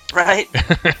 Right?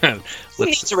 Who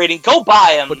needs a rating? Go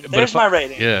buy them. There's my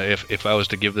rating. Yeah, if I was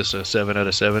to give this a 7 out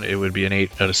of 7, it would be an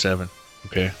 8 out of 7.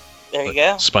 Okay. There you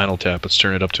go. Spinal Tap. Let's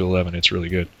turn it up to 11. It's really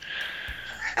good.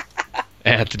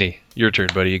 Anthony, your turn,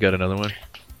 buddy. You got another one?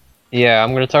 Yeah,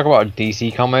 I'm going to talk about a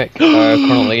DC comic.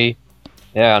 Currently,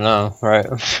 yeah, I know, right?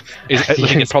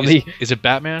 Is it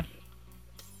Batman?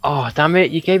 Oh, damn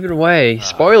it! You gave it away.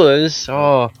 Spoilers.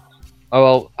 Oh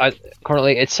well.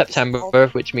 Currently it's September,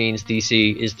 which means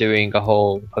DC is doing a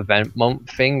whole event month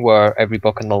thing where every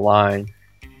book on the line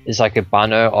is like a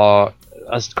banner or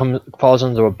falls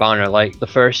under a banner. Like the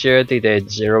first year they did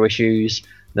 0 issues,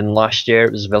 then last year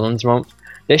it was Villains Month.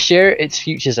 This year it's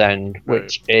Futures End,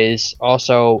 which is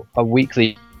also a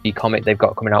weekly comic they've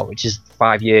got coming out, which is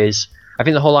 5 years. I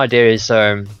think the whole idea is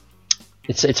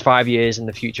it's 5 years in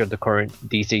the future of the current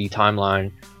DC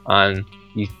timeline, and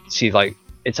you see like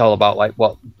it's all about like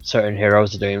what certain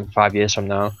heroes are doing 5 years from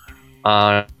now.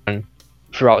 And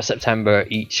throughout September,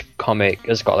 each comic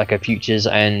has got like a Futures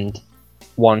End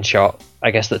one shot,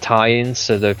 I guess, that tie-ins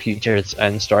to the Futures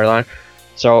End storyline.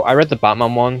 So I read the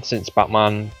Batman one, since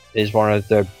Batman is one of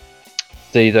the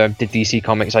DC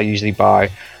comics I usually buy.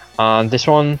 And this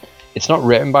one, it's not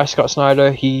written by Scott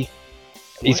Snyder. He's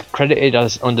credited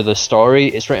as under the story.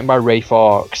 It's written by Ray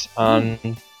Fawkes,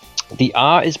 and the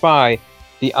artist's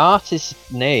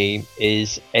name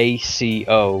is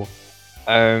ACO,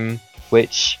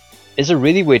 which is a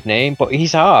really weird name, but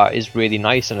his art is really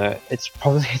nice in it. It's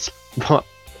not,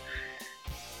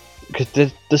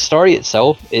 because the story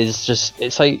itself is just,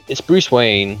 it's Bruce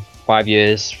Wayne 5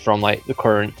 years from like the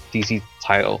current DC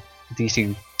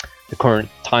the current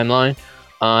timeline,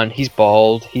 and he's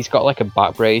bald. He's got like a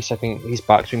back brace. I think his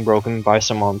back's been broken by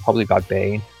someone, probably by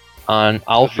Bane. And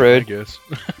Alfred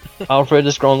Alfred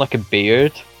has grown like a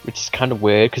beard, which is kind of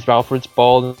weird because Alfred's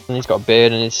bald and he's got a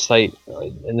beard, and it's like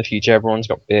in the future everyone's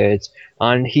got beards.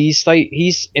 And he's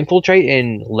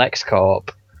infiltrating LexCorp,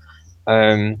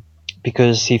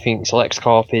 because he thinks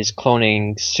LexCorp is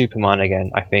cloning Superman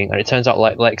again, I think. And it turns out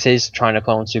like Lex is trying to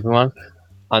clone Superman,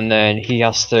 and then he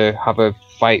has to have a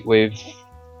fight with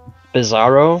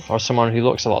Bizarro, or someone who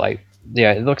looks a lot like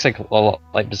yeah, it looks like a lot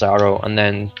like Bizarro, and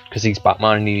then because he's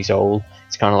Batman and he's old,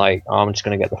 it's kind of like, oh, I'm just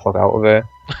gonna get the fuck out of here.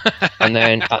 And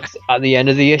then at the end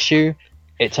of the issue,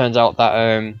 it turns out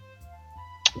that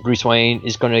Bruce Wayne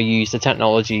is gonna use the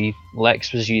technology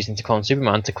Lex was using to clone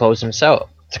Superman to clone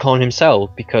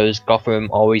himself because Gotham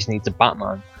always needs a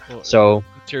Batman. Well, so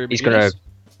Terry he's McGinnis? gonna.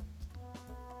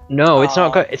 No, it's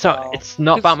not. It's not. no. It's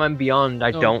not Because- Batman Beyond.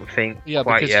 I No. don't think Yeah,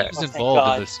 quite because yet. he's Oh, thank involved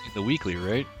God. in the weekly,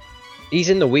 right? He's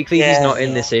in the weekly. He's Yeah, not in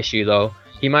yeah. this issue though.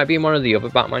 He might be in one of the other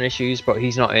Batman issues, but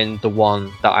he's not in the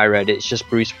one that I read. It's just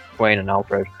Bruce Wayne and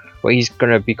Alfred. But he's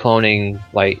gonna be cloning,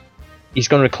 like, he's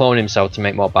gonna clone himself to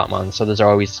make more Batman. So there's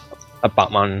always a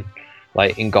Batman,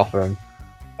 like, in Gotham.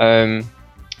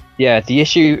 Yeah, the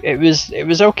issue it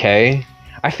was okay.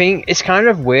 I think it's kind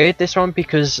of weird, this one,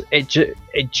 because it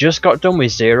just got done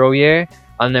with Zero Year,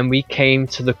 and then we came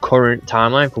to the current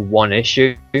timeline for one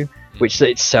issue, which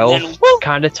itself And then, woo!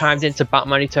 kind of timed into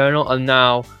Batman Eternal, and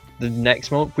now the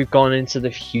next month we've gone into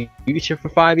the future for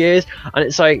 5 years, and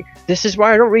it's like, this is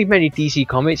why I don't read many DC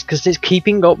comics, because this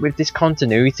keeping up with this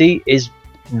continuity is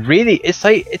really, it's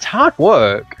like, it's hard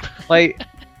work. Like,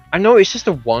 I know it's just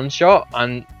a one shot,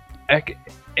 and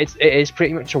it is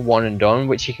pretty much a one and done,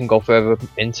 which you can go further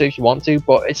into if you want to.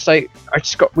 But it's like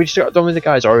we just got done with the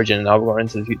guy's origin, and now we're going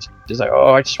into the future. It's like,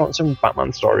 oh, I just want some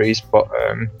Batman stories. But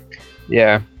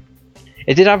yeah,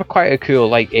 it did have quite a cool,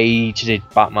 like, aged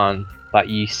Batman that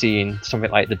you see in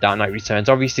something like the Dark Knight Returns.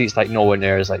 Obviously, it's like nowhere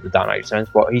near as like the Dark Knight Returns,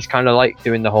 but he's kind of like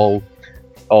doing the whole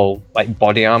like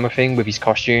body armor thing with his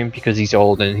costume because he's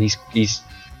old and he's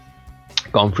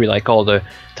gone through like all the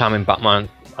time in Batman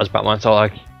as Batman, so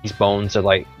like his bones are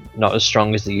like not as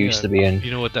strong as they used to be. And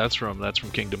You know what that's from? That's from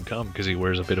Kingdom Come, because he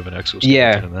wears a bit of an exoskeleton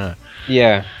Yeah. in that.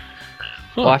 yeah,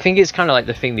 Huh. well, I think it's kind of like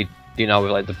the thing they do now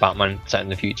with like the Batman set in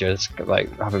the future. It's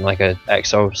like having like a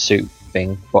exo suit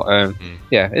thing. But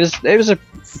yeah, it was a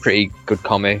pretty good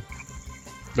comic.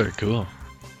 Very cool.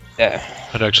 Yeah.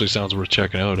 That actually sounds worth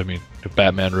checking out. I mean, if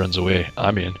Batman runs away,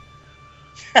 I'm in.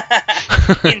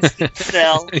 Instant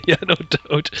sell. Yeah, no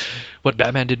doubt. What,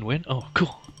 Batman didn't win? Oh,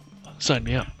 cool. Sign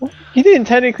me up. He didn't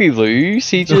technically lose.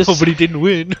 He just No, but he didn't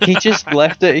win. he just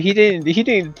left it. He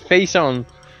didn't face on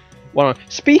one.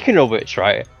 Speaking of which,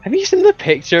 right? Have you seen the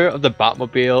picture of the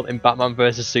Batmobile in Batman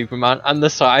vs Superman and the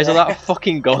size of that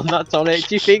fucking gun that's on it?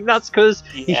 Do you think that's because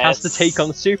he has to take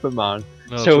on Superman?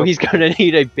 No, So it's he's gonna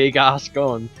need a big ass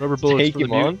gun. rubber bullets take for the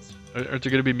him on? mutants. Aren't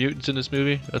there going to be mutants in this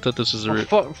movie? I thought this was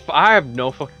a I have no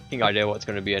fucking idea what's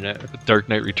gonna be in it. Dark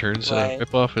Knight Returns Right.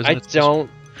 ripoff, isn't I it? don't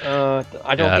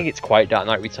Yeah. think it's quite Dark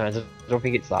Knight Returns. I don't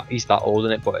think it's that he's that old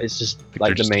in it, but it's just they're like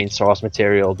the just main source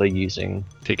material they're using.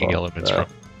 Taking But, elements uh,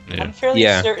 from. Yeah. I'm fairly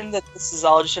Yeah. certain that this is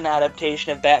all just an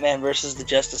adaptation of Batman versus the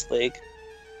Justice League.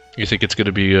 You think it's going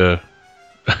to be It's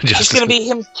Justice just gonna League? be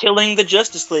him killing the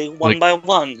Justice League one by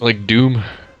one. Like Doom?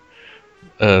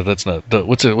 That's not the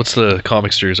what's the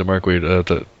comic series of Mark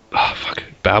Waid?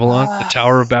 Babylon, the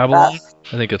Tower of Babylon.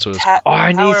 I think that's what it's. Ta- Oh,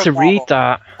 I Tower need of to read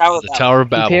Babel. that. Tower of The Babel. Tower of Keep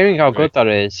Babylon. hearing how right? good that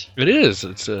is. It is.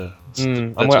 It's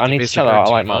I need to check that out.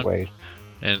 I like Mark Waid.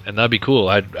 And that'd be cool.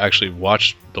 I'd actually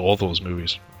watch all those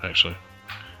movies actually,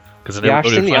 because I Yeah, never I've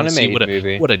really seen the found to see animated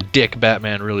movie. what a dick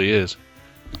Batman really is.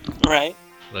 Right.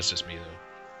 That's just me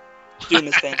though. Doom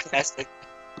is fantastic.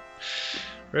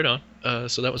 Right on.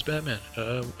 So that was Batman.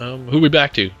 Who we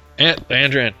back to?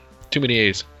 Andran. Too many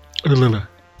A's.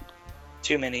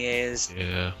 Too many A's.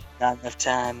 Yeah. Not enough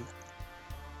time.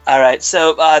 Alright,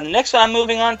 so the next one I'm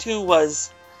moving on to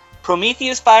was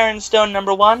Prometheus Fire and Stone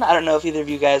 #1. I don't know if either of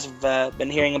you guys have been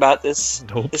hearing about this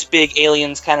Nope. this big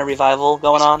aliens kind of revival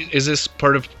going on. Is this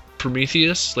part of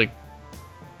Prometheus, like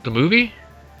the movie?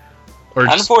 Or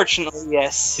just, Unfortunately,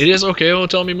 yes. it is? Okay, well,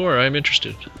 tell me more. I'm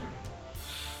interested.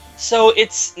 So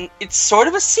it's sort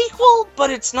of a sequel, but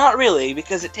it's not really,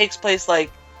 because it takes place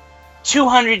like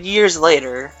 200 years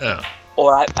later. Oh.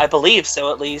 Or I believe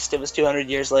so, at least. It was 200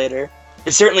 years later.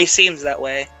 It certainly seems that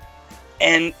way.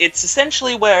 And it's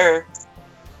essentially where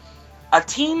a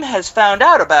team has found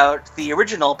out about the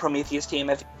original Prometheus team.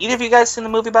 Have either of you guys seen the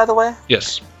movie, by the way?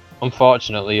 Yes.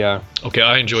 Unfortunately, yeah. Okay,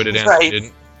 I enjoyed it, and Right. you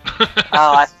didn't.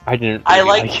 Oh, I didn't. I Really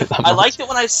liked like it that I much. liked it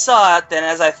when I saw it. Then,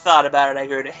 as I thought about it, I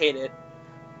grew to hate it.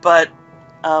 But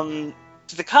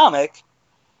to the comic,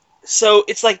 so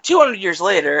it's like 200 years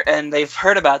later, and they've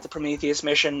heard about the Prometheus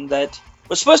mission that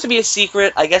was supposed to be a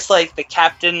secret. I guess like the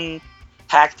captain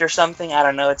hacked or something. I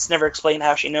don't know. It's never explained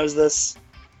how she knows this.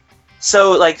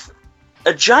 So like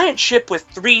a giant ship with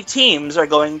 3 teams are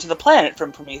going to the planet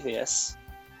from Prometheus,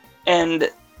 and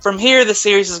from here the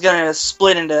series is going to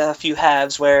split into a few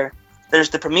halves where there's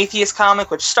the Prometheus comic,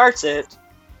 which starts it,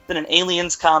 then an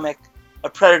Aliens comic, a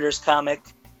Predators comic,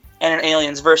 and an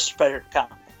Aliens vs. Predator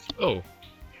comic. Oh.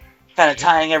 Kind of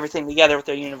tying everything together with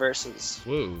their universes.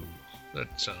 Whoa.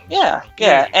 That sounds... Yeah, good.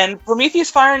 yeah. And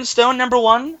Prometheus Fire and Stone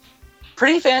 #1,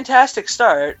 pretty fantastic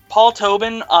start. Paul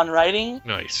Tobin on writing.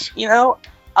 Nice. You know,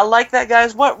 I like that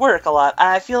guy's work a lot. And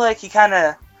I feel like he kind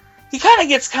of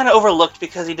gets kind of overlooked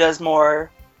because he does more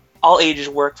all ages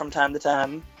work from time to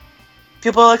time.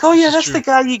 People are like, oh yeah, that's the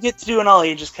guy you get to do an all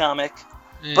ages comic.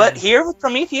 But here with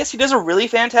Prometheus, he does a really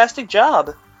fantastic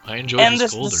job. I enjoyed and the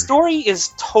story is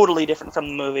totally different from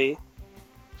the movie.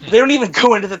 They don't even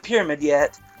go into the pyramid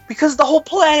yet, because the whole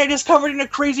planet is covered in a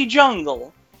crazy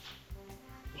jungle.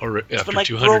 Or after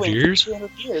 200 years? 200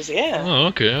 years, yeah. Oh,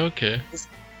 okay. This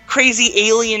crazy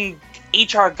alien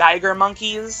H.R. Geiger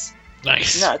monkeys.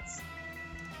 Nice. It's nuts.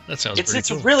 That sounds pretty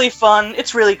cool. It's really fun.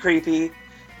 It's really creepy.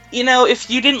 You know, if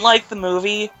you didn't like the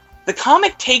movie, the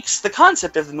comic takes the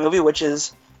concept of the movie, which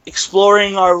is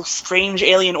exploring our strange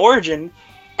alien origin,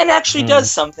 and actually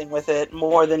does something with it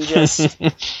more than just,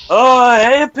 oh,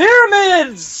 hey,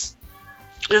 pyramids!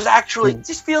 There's actually, it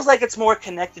just feels like it's more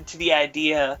connected to the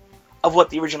idea of what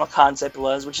the original concept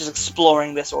was, which is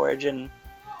exploring this origin.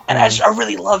 And I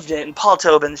really loved it, and Paul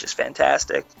Tobin's just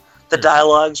fantastic. The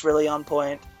dialogue's really on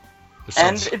point.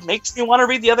 And it makes me want to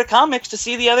read the other comics to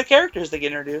see the other characters that get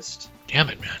introduced. Damn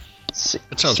it, man.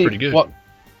 That sounds pretty good.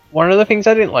 One of the things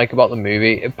I didn't like about the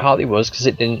movie, it partly was because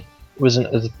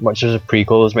wasn't as much as a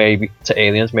prequel as maybe to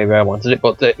Aliens, maybe I wanted it,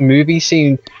 but the movie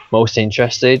seemed most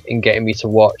interested in getting me to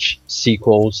watch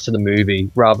sequels to the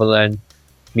movie rather than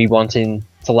me wanting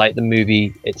to like the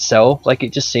movie itself. Like,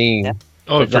 it just seemed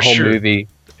the whole movie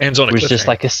ends on a was just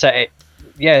like a set.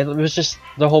 Yeah, it was just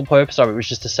the whole purpose of it was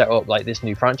just to set up like this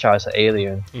new franchise at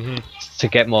Alien to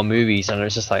get more movies, and it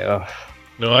was just like, oh.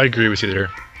 No, I agree with you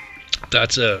there.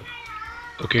 That's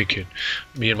okay, kid.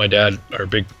 Me and my dad are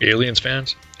big Aliens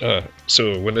fans.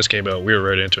 So when this came out, we were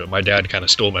right into it. My dad kind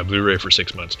of stole my Blu-ray for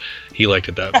 6 months. He liked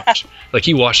it that much. Like,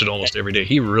 he watched it almost every day.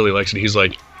 He really likes it. He's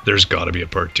like, there's got to be a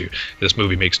part 2. This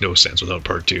movie makes no sense without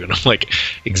part 2. And I'm like,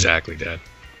 exactly, Dad.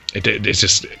 It's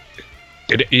just...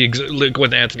 like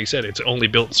what Anthony said, it's only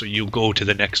built so you go to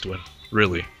the next one,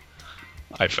 really.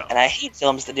 I found. And I hate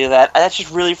films that do that. That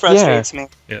just really frustrates me.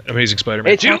 Yeah, Amazing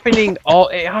Spider-Man. It's happening.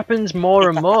 It happens more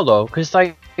and more though, because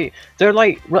like they're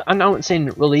like announcing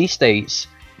release dates,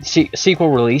 sequel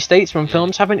release dates when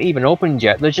films haven't even opened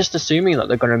yet. They're just assuming that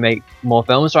they're going to make more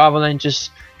films rather than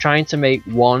just trying to make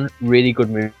one really good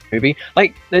movie.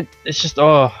 Like, it's just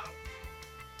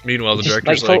Meanwhile, the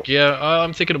director's like, yeah,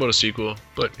 I'm thinking about a sequel,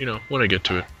 but, you know, when I get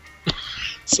to it.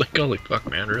 It's like, holy fuck,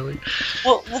 man, really?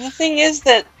 Well, the thing is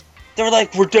that they were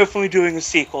like, we're definitely doing a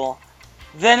sequel.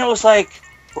 Then it was like,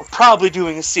 we're probably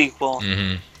doing a sequel.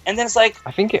 Mm-hmm. And then it's like,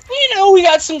 I think we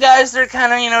got some guys that are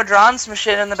kind of, drawing some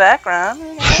shit in the background.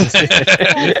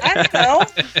 I don't know.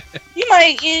 You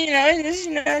might,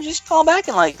 just call back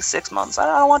in like 6 months. I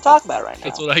don't want to talk about it right now.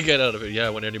 That's what I get out of it. Yeah,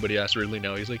 when anybody asks Ridley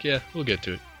now, he's like, yeah, we'll get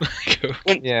to it.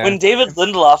 When David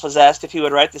Lindelof was asked if he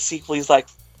would write the sequel, he's like,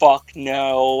 fuck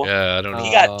no. Yeah, I don't know.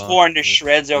 He got torn to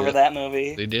shreds over that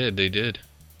movie. They did.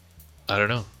 I don't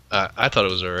know. I thought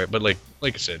it was alright, but like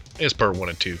I said, it's part 1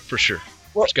 and 2, for sure.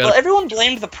 Well, everyone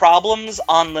blamed the problems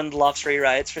on Lindelof's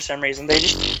rewrites for some reason. They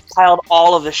just piled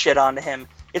all of the shit onto him.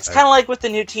 It's kind of like with the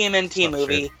new TMNT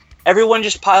movie. Fair. Everyone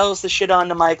just piles the shit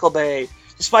onto Michael Bay,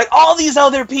 despite all these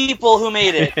other people who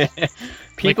made it.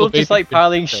 People just like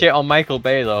piling shit on Michael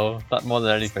Bay, though. That more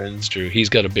than anything. It's true. He's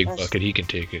got a big bucket. He can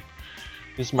take it.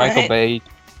 Because Michael Bay,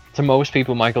 to most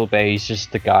people, Michael Bay is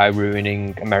just the guy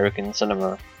ruining American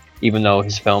cinema. Even though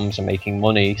his films are making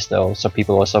money still, so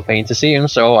people are still paying to see him,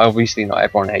 so obviously not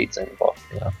everyone hates him, but,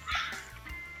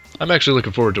 I'm actually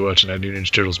looking forward to watching that new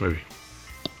Ninja Turtles movie.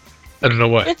 I don't know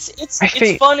why. It's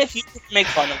fun if you can make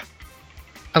fun of it.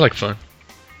 I like fun.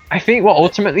 I think what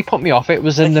ultimately put me off it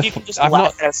was in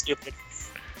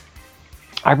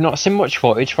I've not seen much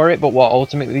footage for it, but what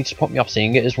ultimately just put me off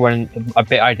seeing it is when a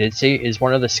bit I did see is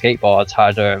one of the skateboards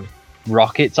had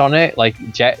rockets on it, like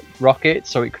jet rockets,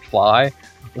 so it could fly.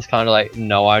 It's kind of like,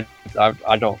 no, I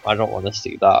don't want to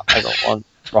see that. I don't want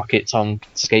rockets on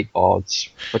skateboards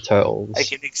for turtles. I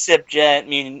can accept Giant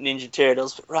Mutant Ninja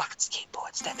Turtles, but rocket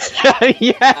skateboards, that's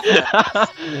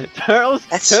yeah. Turtles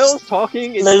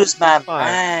talking is lose my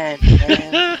mind,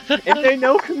 man. If they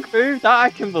know Kung Fu, that I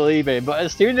can believe it. But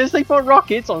as soon as they put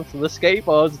rockets onto the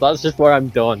skateboards, that's just where I'm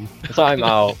done. So I'm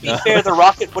out. To be fair, the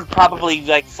rocket would probably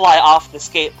fly off the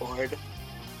skateboard.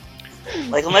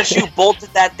 Unless you bolted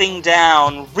that thing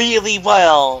down really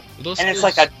well, and it's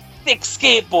like a thick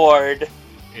skateboard.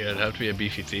 Yeah, it'd have to be a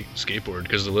beefy skateboard,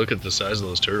 because to look at the size of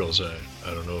those turtles, I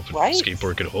don't know if a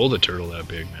skateboard could hold a turtle that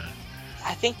big, man.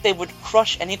 I think they would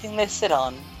crush anything they sit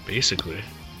on. Basically.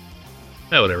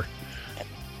 Yeah, whatever.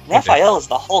 Raphael is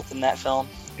the Hulk in that film.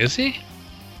 Is he?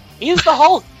 He's the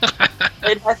Hulk.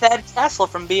 Played by Thad Castle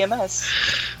from BMS.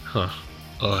 Huh.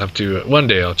 I'll have to. One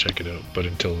day I'll check it out, but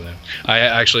until then. I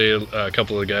actually, a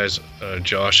couple of the guys,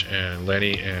 Josh and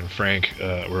Lenny and Frank,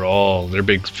 they're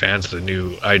big fans of the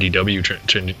new IDW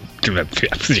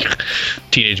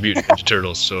Teenage Mutant Ninja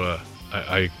Turtles, so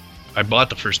I bought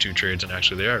the first 2 trades, and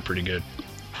actually they are pretty good.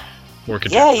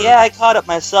 Yeah, I caught up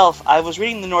myself. I was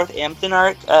reading the Northampton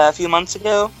arc a few months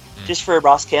ago, just for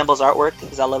Ross Campbell's artwork,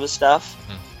 because I love his stuff.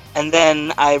 And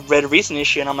then I read a recent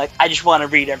issue, and I'm like, I just want to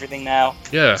read everything now.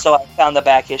 Yeah. So I found the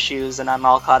back issues, and I'm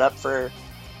all caught up for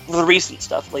the recent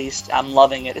stuff, at least. I'm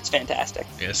loving it. It's fantastic.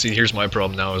 Yeah, see, here's my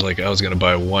problem now. Is like I was going to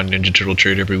buy one Ninja Turtle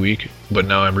trade every week, but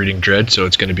now I'm reading Dread, so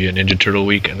it's going to be a Ninja Turtle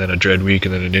week, and then a Dread week,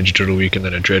 and then a Ninja Turtle week, and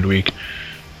then a Dread week,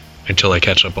 until I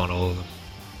catch up on all of them.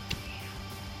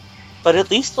 But at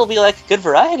least it'll be like a good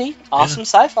variety. Awesome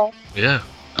sci-fi. Yeah.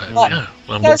 Yeah.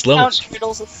 You guys count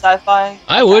Turtles as sci-fi?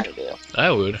 I would.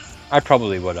 I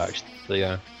probably would, actually,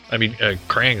 yeah. I mean,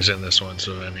 Krang's in this one,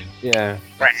 so I mean... Yeah.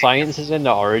 Science is in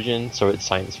the origin, so it's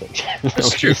science fiction.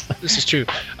 That's true. This is true.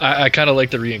 I kind of like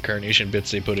the reincarnation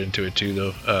bits they put into it, too,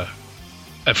 though.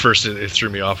 At first, it threw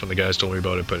me off when the guys told me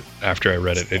about it, but after I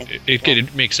read it,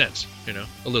 it makes sense, you know?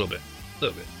 A little bit.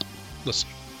 Listen.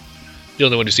 The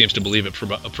only one who seems to believe it,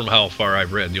 from how far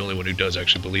I've read, the only one who does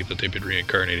actually believe that they've been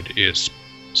reincarnated is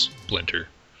Splinter.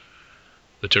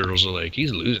 The Turtles are like,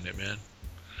 he's losing it, man.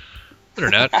 Other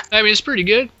than that, I mean, it's pretty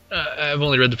good. I've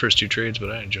only read the first 2 trades,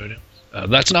 but I enjoyed it.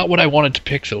 That's not what I wanted to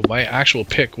pick, though. My actual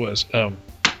pick was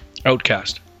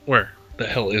Outcast. Where the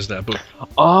hell is that book?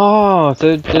 Oh,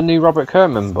 the new Robert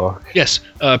Kirkman book. Yes.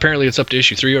 Apparently it's up to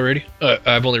issue 3 already.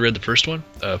 I've only read the first one.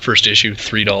 First issue,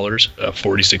 $3,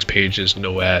 46 pages,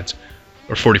 no ads.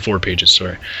 Or 44 pages,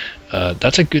 sorry.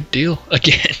 That's a good deal.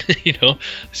 Again, you know,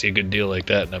 I see a good deal like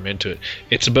that, and I'm into it.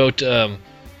 It's about... what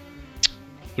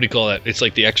do you call that? It's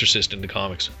like The Exorcist in the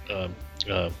comics.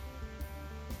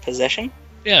 Possession?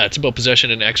 Yeah, it's about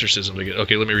possession and exorcism.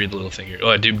 Okay, let me read the little thing here.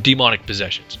 Oh, demonic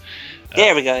possessions.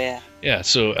 There we go, yeah. Yeah,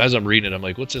 so as I'm reading it, I'm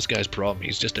like, what's this guy's problem?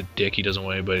 He's just a dick. He doesn't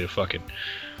want anybody to fucking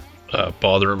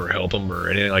bother him or help him or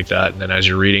anything like that. And then as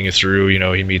you're reading it through, you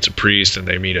know, he meets a priest and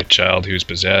they meet a child who's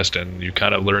possessed, and you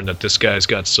kind of learn that this guy's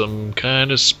got some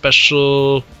kind of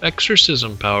special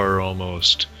exorcism power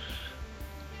almost.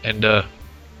 And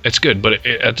it's good, but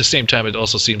at the same time, it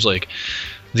also seems like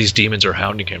these demons are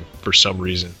hounding him for some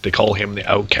reason. They call him the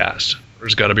Outcast.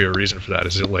 There's got to be a reason for that.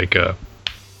 Is it like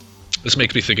this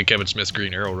makes me think of Kevin Smith's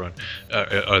Green Arrow run.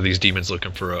 Are these demons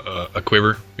looking for a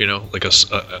quiver? You know, like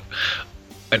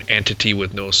an entity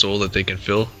with no soul that they can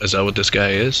fill? Is that what this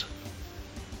guy is?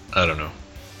 I don't know.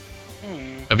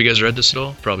 Have you guys read this at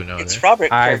all? Probably not. It's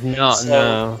Robert Kirkman, I've not,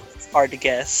 no. It's hard to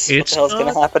guess what the hell's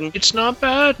going to happen. It's not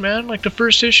bad, man. Like, the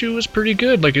first issue was pretty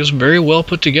good. Like, it was very well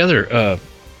put together. I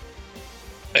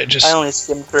only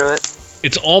skimmed through it.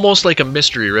 It's almost like a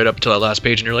mystery right up to that last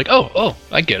page, and you're like, oh,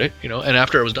 I get it, you know. And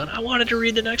after I was done, I wanted to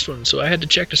read the next one, so I had to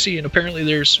check to see, and apparently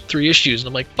there's 3 issues, and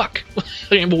I'm like, fuck,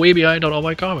 I'm way behind on all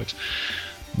my comics.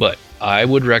 But I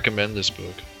would recommend this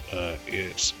book.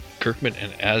 It's Kirkman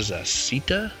and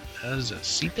Azaceta.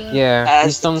 Yeah,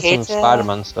 he's done some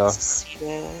Spider-Man stuff.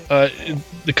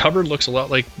 The cover looks a lot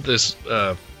like this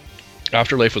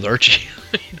Afterlife with Archie,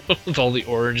 you know, with all the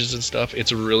oranges and stuff.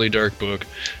 It's a really dark book.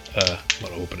 I'm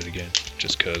gonna open it again,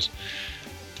 just cause.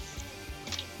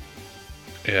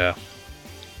 Yeah.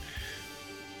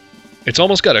 It's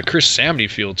almost got a Chris Samney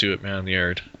feel to it, man, the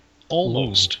art.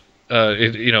 Almost.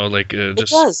 You know, like it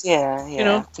just... It does, yeah. You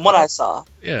know? From what I saw.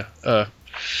 Yeah. I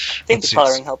think the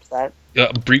coloring helps that.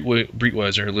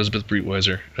 Breitweiser, Elizabeth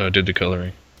Breitweiser did the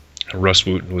coloring. Russ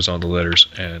Wooten was on the letters,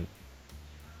 and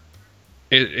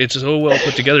it's so well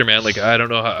put together, man. Like, I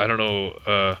don't even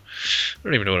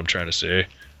know what I'm trying to say.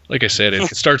 Like I said,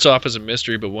 it starts off as a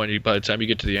mystery, but by the time you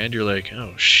get to the end, you're like,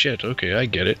 oh shit, okay, I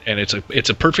get it. And it's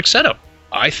a perfect setup.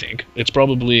 I think it's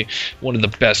probably one of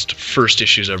the best first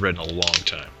issues I've read in a long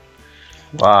time.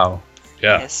 Wow.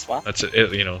 Yeah. Yes, wow. That's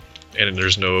it. You know, and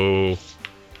there's no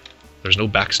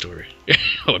backstory.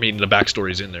 I mean, the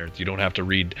backstory's in there. You don't have to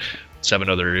read 7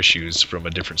 other issues from a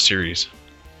different series,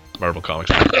 Marvel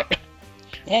Comics.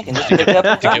 Yeah, you can just pick it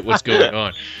up to get what's going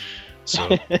on.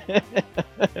 So,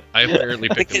 I apparently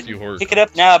picked a few horror. Pick it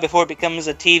up now before it becomes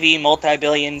a TV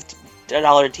multi-billion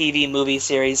billion-dollar TV movie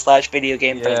series / video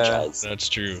game franchise. That's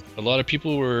true. A lot of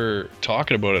people were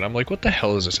talking about it. I'm like, what the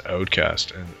hell is this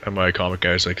Outcast? And my comic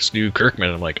guy's like, it's new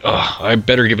Kirkman. I'm like, oh, I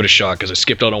better give it a shot because I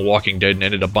skipped out on Walking Dead and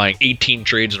ended up buying 18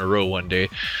 trades in a row one day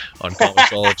on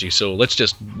Comixology. So let's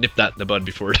just nip that in the bud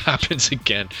before it happens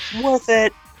again. Worth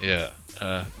it. Yeah.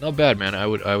 Not bad, man. I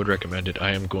would recommend it.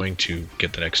 I am going to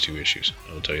get the next 2 issues.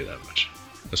 I'll tell you that much.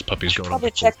 This puppy's going on.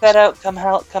 Probably check that out come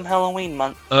Halloween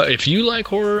month. If you like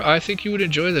horror, I think you would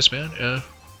enjoy this, man.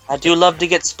 I do love to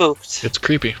get spooked. It's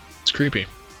creepy. It's creepy.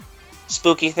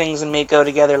 Spooky things and me go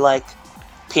together like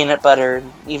peanut butter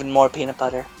and even more peanut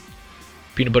butter.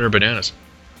 Peanut butter bananas.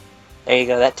 There you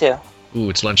go, that too. Ooh,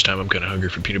 it's lunchtime. I'm kind of hungry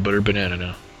for peanut butter banana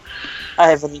now. I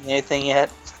haven't eaten anything yet.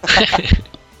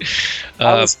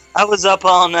 I was up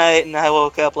all night and I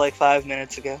woke up like 5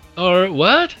 minutes ago. Or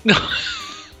what? No.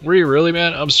 Were you really,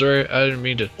 man? I'm sorry. I didn't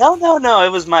mean to. No.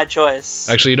 It was my choice.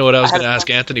 Actually, you know what? I was going to ask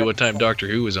Anthony what time Doctor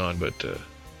Who was on, but...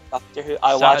 Doctor Who?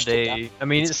 I watched it. I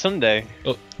mean, it's Sunday.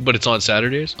 Oh, but it's on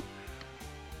Saturdays?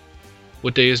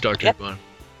 What day is Doctor Who on?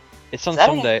 It's on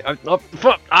Saturday. Sunday.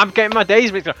 Fuck! I'm getting my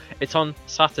days mixed up. It's on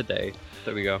Saturday.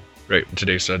 There we go. Right,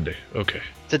 today's Sunday. Okay.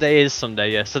 Today is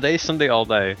Sunday, yeah. Today's Sunday all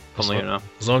day, funnily enough.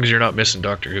 As long as you're not missing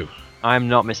Doctor Who. I'm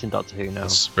not missing Doctor Who, no.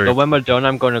 So when we're done,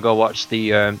 I'm going to go watch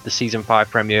the season 5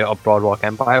 premiere of Boardwalk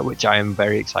Empire, which I am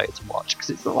very excited to watch because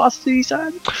it's the last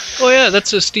season. Oh yeah, that's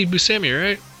Steve Buscemi,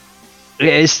 right? It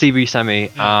is Steve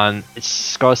Buscemi, and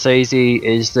it's Scorsese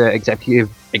is the executive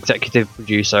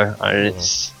producer, and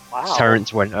it's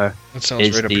Terrence Winter. That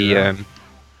sounds right up your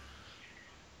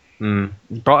alley.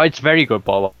 But it's very good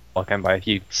Boardwalk Empire if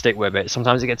you stick with it.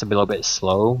 Sometimes it gets a little bit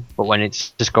slow, but when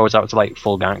it just goes out to like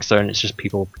full gangster and it's just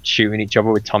people shooting each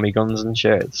other with Tommy guns and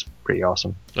shit, it's pretty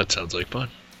awesome. That sounds like fun.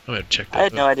 I'm gonna check that out. I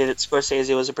had no idea that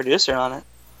Scorsese was a producer on it.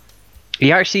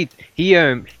 He actually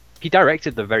he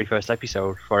directed the very first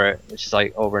episode for it, which is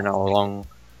like over an hour long.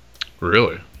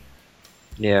 Really?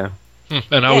 Yeah.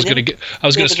 And I was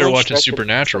gonna start watching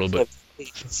Supernatural, but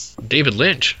David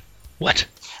Lynch. What?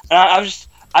 And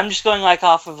I'm just going like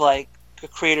off of like a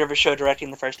creator of a show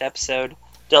directing the first episode.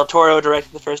 Del Toro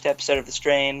directed the first episode of The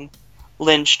Strain.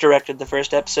 Lynch directed the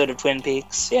first episode of Twin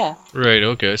Peaks. Yeah. Right.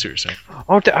 Okay. I see what you're saying.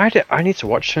 Oh, I need to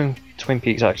watch Twin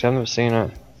Peaks. Actually, I've never seen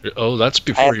it. Oh, that's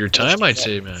before your time, I'd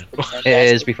say, man. It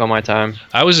is before my time.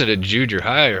 I was in a junior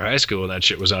high or high school when that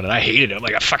shit was on, and I hated it. I'm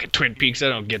like, fucking Twin Peaks. I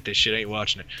don't get this shit. I ain't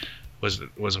watching it.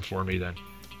 Wasn't for me then.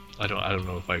 I don't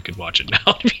know if I could watch it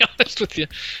now, to be honest with you.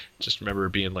 Just remember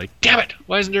being like, damn it,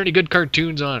 why isn't there any good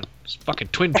cartoons on? It's fucking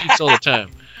Twin Peaks all the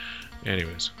time.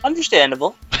 Anyways.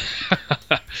 Understandable.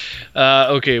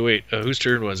 Okay, wait. Whose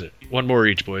turn was it? One more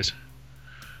each, boys.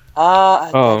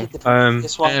 Anthony.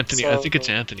 I think it's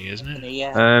Anthony, isn't it?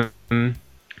 Yeah.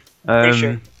 Pretty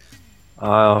sure.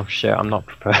 Oh shit! I'm not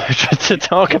prepared to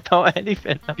talk about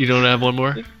anything. You don't have one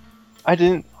more? I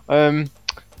didn't.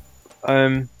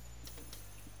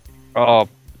 Oh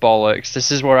bollocks!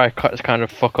 This is where I kind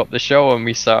of fuck up the show when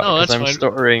we start because I'm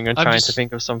stuttering and trying to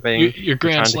think of something. Your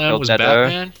Grand Slam was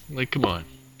Batman? Like, come on.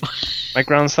 My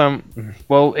Grand Slam.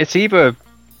 Well, it's either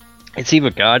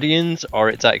Guardians or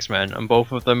it's X-Men, and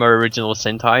both of them are Original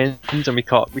Sin tie-ins, and we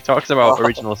talked about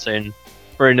Original Sin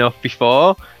for enough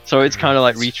before, so it's kind of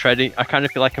like retreading. I kind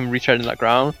of feel like I'm retreading that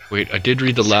ground. Wait, I did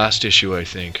read the last issue, I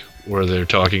think, where they're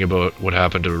talking about what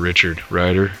happened to Richard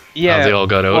Rider. Yeah, how they all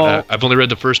got out. Well, I've only read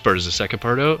the first part. Is the second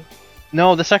part out?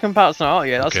 No, the second part's not out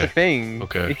yet. That's the thing.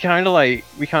 Okay. We kind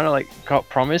of got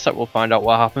promised that we'll find out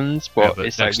what happens, but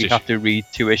it's like we have to read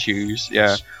 2 issues.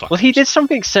 Yeah. Well, he did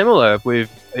something similar with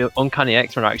Uncanny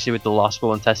X-Men actually with the Lost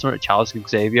Will and Testament of Charles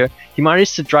Xavier. He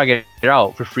managed to drag it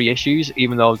out for 3 issues,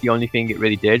 even though the only thing it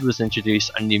really did was introduce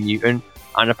a new mutant,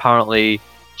 and apparently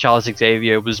Charles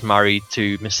Xavier was married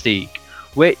to Mystique,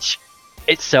 which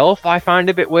itself I find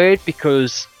a bit weird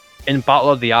because in Battle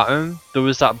of the Atom, there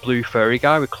was that blue furry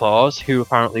guy with claws who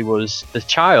apparently was the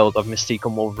child of Mystique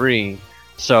and Wolverine.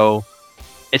 So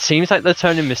it seems like they're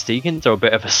turning Mystique into a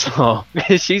bit of a slut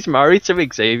because she's married to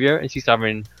Xavier and she's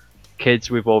having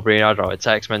kids with Wolverine. I don't know, it's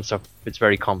X-Men stuff. It's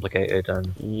very complicated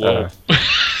and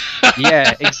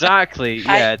yeah, exactly.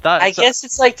 Yeah, I guess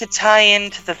it's like to tie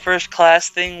into the First Class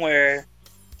thing where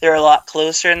they're a lot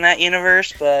closer in that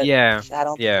universe, but yeah, I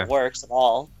don't think it works at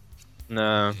all.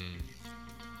 No.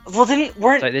 Well, in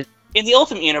the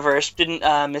Ultimate Universe, didn't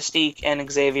Mystique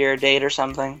and Xavier date or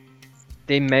something?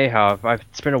 They may have.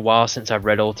 It's been a while since I've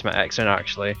read Ultimate X-Men,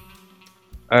 actually.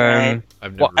 Right.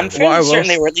 I'm fairly certain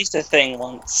they were at least a thing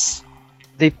once.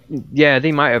 They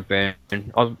might have been.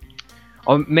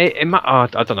 Or I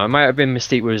don't know. It might have been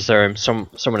Mystique was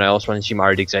someone else when she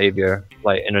married Xavier,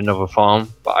 like in another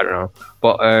form. But I don't know.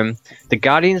 But the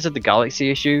Guardians of the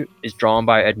Galaxy issue is drawn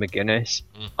by Ed McGuinness,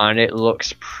 and it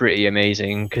looks pretty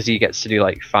amazing because he gets to do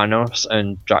like Thanos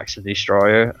and Drax the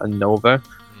Destroyer and Nova,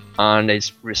 and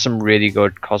it's some really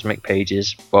good cosmic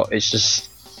pages. But it's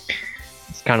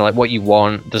kind of like what you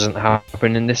want doesn't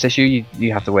happen in this issue.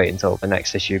 You have to wait until the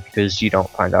next issue because you don't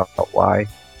find out why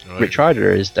Rich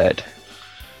Rider is dead.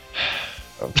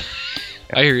 So,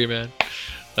 yeah. I hear you, man.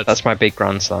 That's my big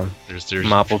grand slam. There's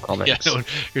Marvel Comics. Yeah, no,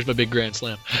 here's my big grand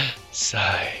slam.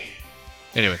 Sigh.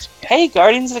 Anyways. Hey,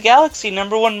 Guardians of the Galaxy,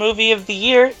 #1 movie of the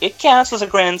year. It counts as a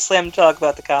grand slam to talk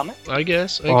about the comic. I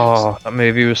guess. That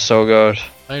movie was so good.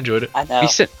 I enjoyed it. I know.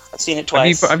 I've seen it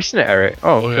twice. Have you seen it, Eric?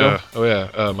 Oh yeah. Oh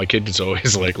yeah. My kid is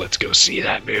always like, "Let's go see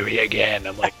that movie again."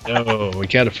 I'm like, "No, we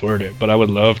can't afford it, but I would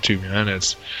love to, man.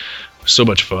 It's so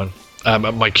much fun."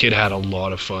 My kid had a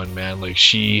lot of fun, man. Like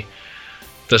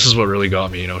this is what really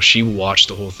got me, she watched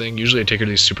the whole thing. Usually I take her to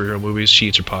these superhero movies, she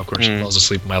eats her popcorn, she falls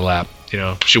asleep in my lap,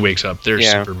 she wakes up, there's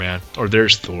Superman, or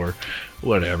there's Thor,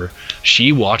 whatever.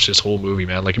 She watched this whole movie,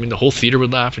 man. Like, the whole theater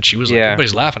would laugh, and she was like,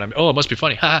 everybody's laughing. It must be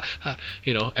funny, ha, ha,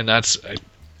 and I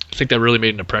think that really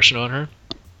made an impression on her.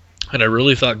 And I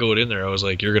really thought going in there, I was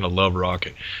like, you're going to love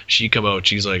Rocket. She come out,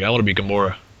 she's like, I want to be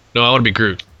Gamora. No, I want to be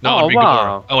Groot. No, I want to be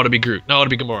Gamora. I want to be Groot. No, I want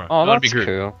to be Gamora. I want to be Groot.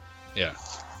 Cool. Yeah.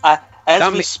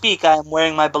 As we speak, I am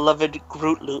wearing my beloved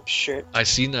Groot Loop shirt. I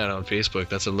seen that on Facebook.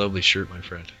 That's a lovely shirt, my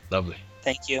friend. Lovely.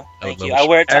 Thank you. Thank you. I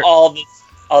wear it to all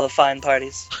the fine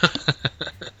parties.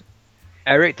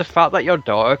 Eric, the fact that your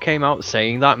daughter came out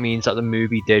saying that means that the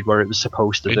movie did what it was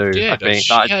supposed to do. Did. I think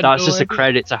that's just a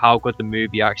credit to how good the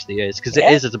movie actually is, because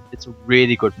it's a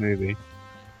really good movie.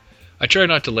 I try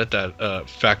not to let that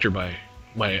factor my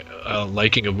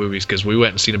liking of movies, because we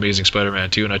went and seen Amazing Spider-Man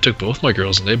 2, and I took both my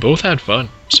girls, and they both had fun.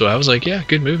 So I was like, yeah,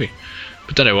 good movie.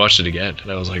 But then I watched it again,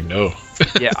 and I was like, no.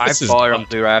 Yeah, I bought it on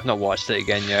Blu-ray. I have not watched it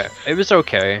again yet. It was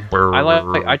okay.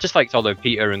 I just liked all the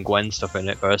Peter and Gwen stuff in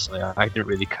it personally. I didn't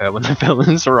really care when the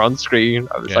villains were on screen.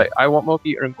 I was like, I want more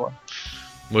Peter and Gwen.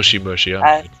 Mushy.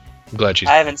 I'm glad she's.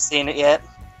 I haven't seen it yet.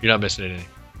 You're not missing anything.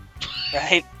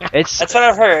 Right. That's what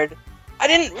I've heard. I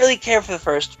didn't really care for the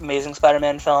first Amazing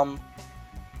Spider-Man film.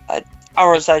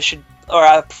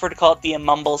 I prefer to call it the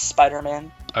Mumbles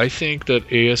Spider-Man. I think that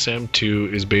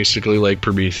ASM2 is basically like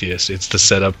Prometheus. It's the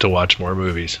setup to watch more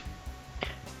movies.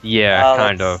 Yeah,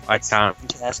 kind of. I can't.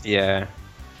 Yeah.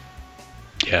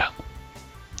 Yeah.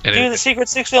 And the Secret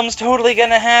Six film is totally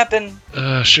gonna happen.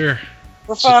 Sure.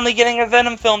 We're finally getting a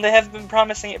Venom film. They haven't been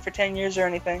promising it for 10 years or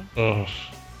anything. Oh.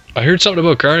 I heard something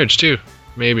about Carnage too.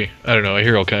 Maybe. I don't know. I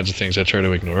hear all kinds of things. I try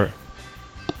to ignore it.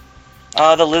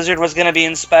 The Lizard was gonna be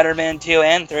in Spider-Man 2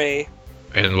 and 3.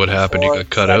 And what happened? He got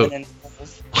cut out?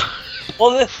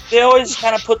 Well, they always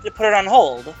kind of put it on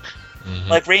hold. Mm-hmm.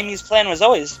 Like, Raimi's plan was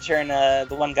always to turn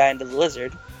the one guy into the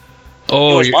Lizard.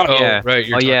 Right.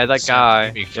 That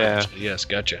guy. Yeah. Yes,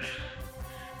 gotcha.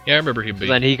 Yeah, I remember him being...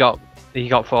 Then he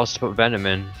got forced to put Venom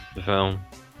in the film.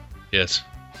 Yes.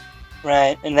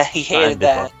 Right, and then he hated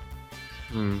that.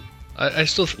 I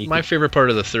still... my favorite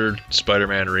part of the third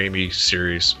Spider-Man Raimi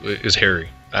series is Harry.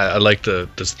 I like the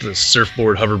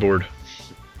surfboard, hoverboard.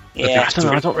 Yeah.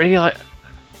 I don't really like...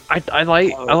 I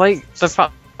like the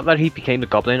fact that he became the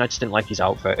Goblin. I just didn't like his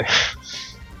outfit.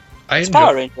 It's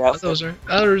Power Ranger outfit. Those are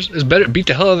it's better. Beat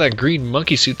the hell out of that green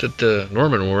monkey suit that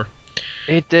Norman wore.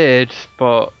 It did,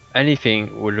 but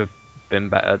anything would have been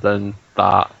better than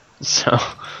that. So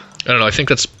I don't know. I think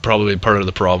that's probably part of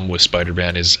the problem with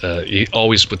Spider-Man is he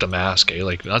always with the mask.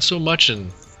 Like, not so much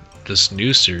in this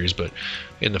new series, but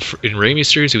in Raimi's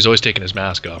series, he was always taking his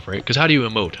mask off, right? Because how do you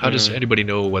emote? How does anybody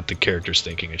know what the character's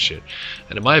thinking and shit?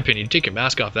 And in my opinion, you take your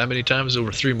mask off that many times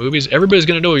over 3 movies, everybody's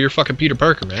gonna know you're fucking Peter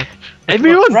Parker, man.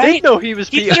 Everyone did know he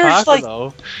was Peter Parker,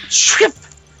 though.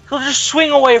 He'll just swing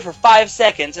away for 5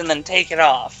 seconds and then take it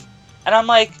off. And I'm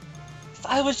like, if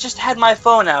I just had my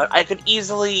phone out, I could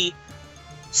easily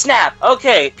snap.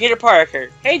 Okay, Peter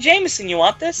Parker. Hey, Jameson, you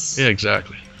want this? Yeah,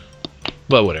 exactly.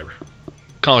 But whatever.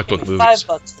 Comic book movies.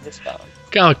 $5 for this phone.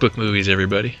 Comic book movies,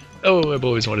 everybody. Oh, I've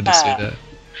always wanted to say that.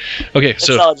 Okay,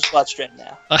 so... I'll just watch Dread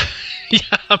now. Yeah,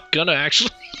 I'm gonna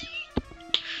actually.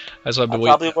 That's why I've been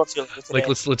waiting. Probably will too. Like,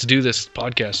 let's do this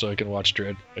podcast so I can watch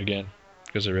Dread again,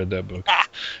 because I read that book.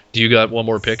 Do you got one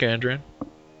more pick, Andrian?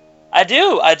 I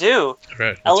do. All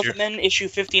right. Elephant Man issue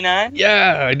 59.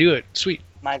 Yeah, I do it. Sweet.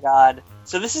 My God.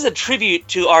 So this is a tribute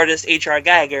to artist H.R.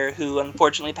 Geiger, who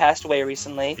unfortunately passed away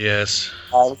recently. Yes.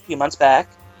 A few months back.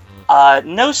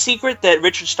 No secret that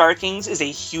Richard Starkings is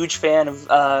a huge fan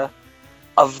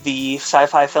of the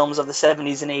sci-fi films of the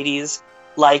 70s and 80s.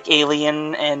 like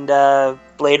Alien and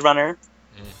Blade Runner.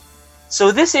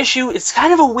 So this issue, it's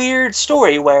kind of a weird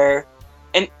story where,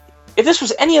 and if this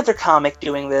was any other comic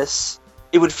doing this,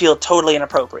 it would feel totally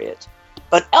inappropriate.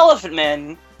 But Elephant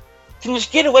Man can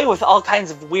just get away with all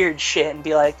kinds of weird shit and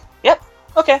be like, yep,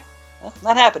 okay, well,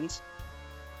 that happens.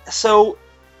 So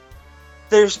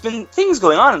there's been things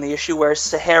going on in the issue where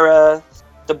Sahara,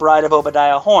 the bride of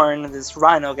Obadiah Horn, this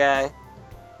rhino guy,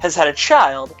 has had a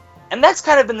child, and that's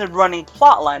kind of been the running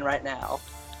plot line right now.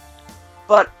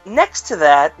 But next to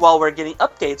that, while we're getting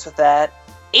updates with that,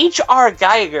 H.R.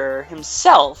 Geiger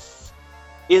himself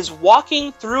is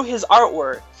walking through his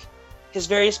artwork, his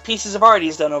various pieces of art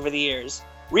he's done over the years,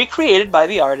 recreated by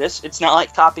the artist. It's not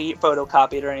like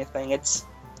photocopied or anything. It's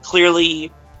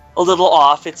clearly a little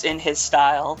off. It's in his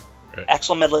style. Right.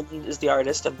 Axel Midland is the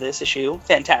artist of this issue.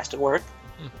 Fantastic work.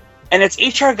 And it's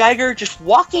H.R. Geiger just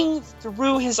walking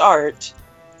through his art,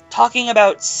 talking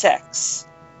about sex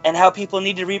and how people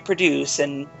need to reproduce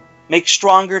and make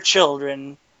stronger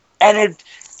children. And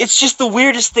it's just the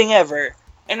weirdest thing ever.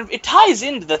 And it ties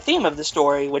into the theme of the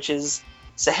story, which is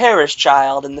Sahara's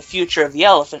child and the future of the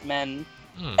Elephant Men.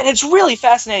 And it's really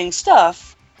fascinating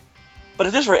stuff. But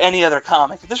if this were any other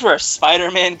comic, if this were a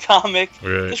Spider-Man comic,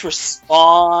 if this were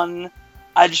Spawn,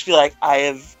 I'd just be like, I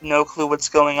have no clue what's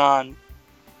going on.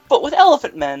 But with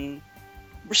Elephant Men,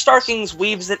 Starkings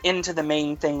weaves it into the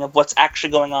main thing of what's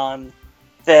actually going on.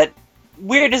 That,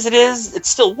 weird as it is, it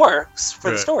still works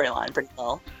for the storyline pretty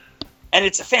well. And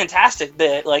it's a fantastic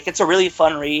bit. Like, it's a really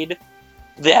fun read.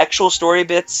 The actual story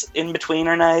bits in between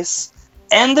are nice.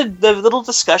 And the little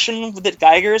discussion that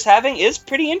Geiger is having is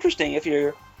pretty interesting if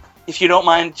you don't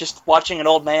mind just watching an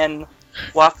old man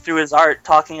walk through his art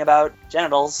talking about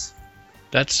genitals.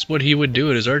 That's what he would do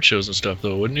at his art shows and stuff,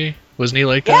 though, wouldn't he? Wasn't he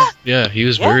like that? Yeah, he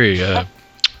was very...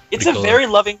 it's a very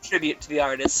loving tribute to the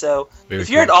artist, so if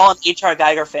you're at all an H.R.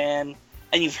 Geiger fan,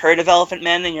 and you've heard of Elephant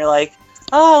Men, and you're like,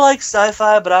 oh, I like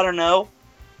sci-fi, but I don't know,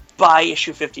 buy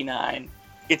issue 59.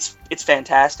 It's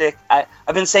fantastic. I've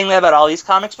been saying that about all these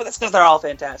comics, but that's because they're all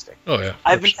fantastic. Oh, yeah.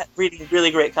 I've been reading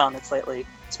really great comics lately.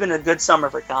 It's been a good summer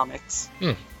for comics.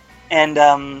 And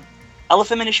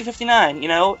Elephant Man issue 59, you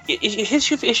know,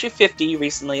 issue 50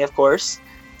 recently, of course.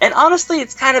 And honestly,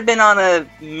 it's kind of been on a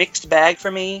mixed bag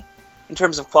for me in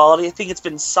terms of quality. I think it's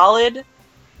been solid,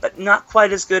 but not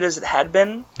quite as good as it had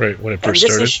been. Right, when it first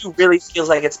started. And this issue really feels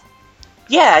like it's...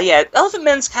 Yeah. Elephant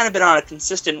Man's kind of been on a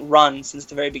consistent run since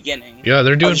the very beginning. Yeah,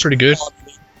 they're doing pretty good.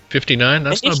 59,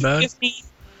 that's not bad.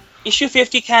 Issue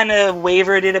 50 kind of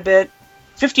wavered it a bit.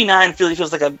 59 really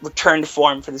feels like a return to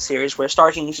form for the series, where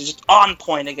Starking is just on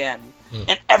point again,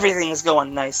 and everything is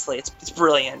going nicely. It's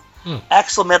brilliant.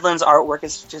 Axel Midland's artwork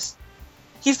is just...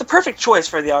 He's the perfect choice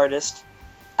for the artist,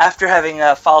 after having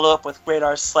a follow-up with great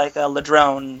artists like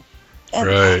Ladrone, and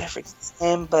I forget his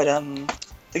name, but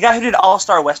the guy who did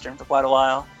All-Star Western for quite a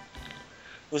while,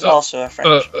 was also a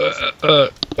French.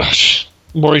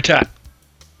 Moritat.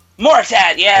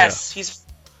 Moritat, yes! Yeah.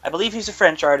 I believe he's a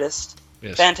French artist.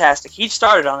 Yes. Fantastic. He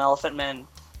started on Elephant Men.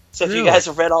 So if you guys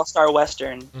have read All-Star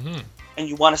Western, and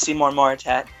you want to see more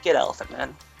Moritat, get Elephant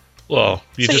Men. Well,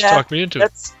 you just talked me into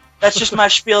it. That's just my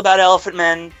spiel about Elephant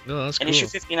Men. No, that's cool. And issue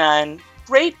 59.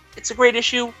 Great. It's a great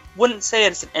issue. Wouldn't say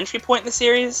it's an entry point in the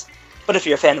series, but if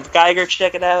you're a fan of Geiger,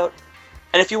 check it out.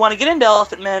 And if you want to get into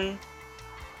Elephant Men,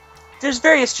 there's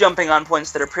various jumping on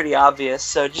points that are pretty obvious,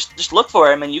 so just look for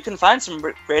them, and you can find some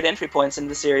great entry points into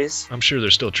the series. I'm sure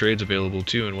there's still trades available,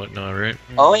 too, and whatnot, right?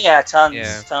 Oh, yeah, tons.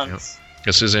 Yep.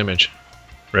 That's his Image,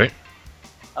 right?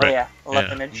 Oh, yeah. I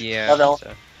love Image. Yeah. Love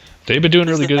They've been doing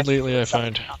really good lately, I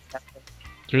find.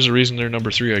 There's a reason they're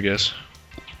number 3, I guess.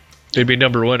 They'd be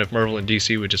number 1 if Marvel and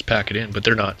DC would just pack it in, but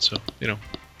they're not, so, you know.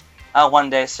 Oh, one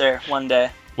day, sir. One day.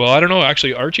 Well, I don't know.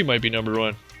 Actually, Archie might be number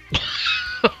 1.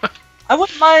 I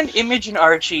wouldn't mind Image and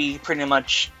Archie pretty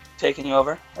much taking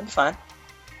over. That'd be fine.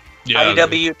 Yeah.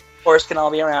 IDW, of course, can all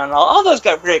be around. All those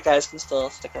great guys can still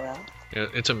stick around. Yeah,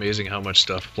 it's amazing how much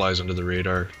stuff flies under the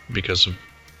radar because of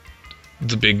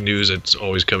the big news that's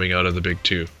always coming out of the big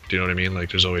 2. Do you know what I mean?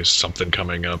 Like, there's always something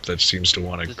coming up that seems to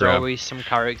want to grab. There's always some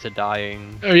character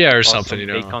dying. Oh, yeah, or something, you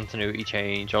know. Big continuity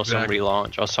change, or some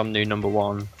relaunch, or some new number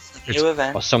 1. New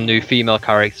event. Or some new female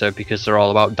character, because they're all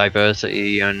about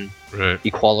diversity and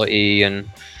equality and...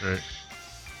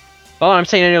 Well, I'm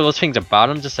saying any of those things are bad,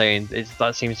 I'm just saying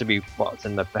that seems to be what's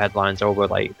in the headlines over,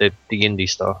 like, the indie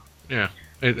stuff. Yeah,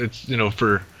 it's, you know,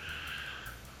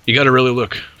 you gotta really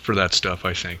look for that stuff,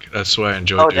 I think. That's why I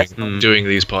enjoy doing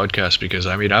these podcasts, because,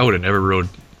 I mean, I would have never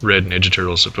read Ninja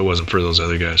Turtles if it wasn't for those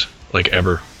other guys. Like,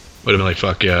 ever. Would have been like,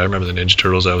 fuck yeah, I remember the Ninja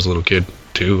Turtles. I was a little kid,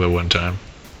 too, at one time.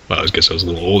 Well, I guess I was a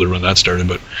little older when that started,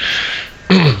 but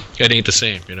It ain't the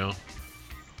same, you know.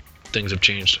 Things have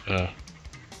changed.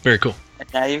 Very cool.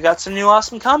 And now you've got some new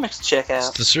awesome comics to check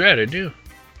out. That's right, I do.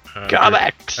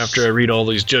 Comics! After I read all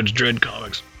these Judge Dredd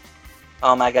comics.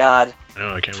 Oh my god. I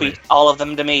know, I can't Tweet wait. all of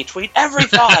them to me. Tweet every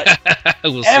thought.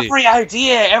 We'll every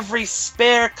idea. Every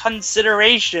spare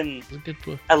consideration.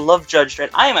 I love Judge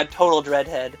Dredd. I am a total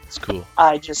Dreadhead. It's cool.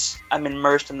 I'm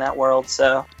immersed in that world,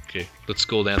 so. Okay, let's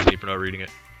scold Anthony for not reading it.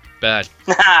 Bad.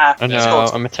 I know,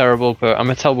 I'm a terrible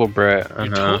Brit. I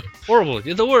know. Horrible.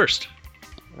 You're the worst.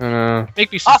 I know.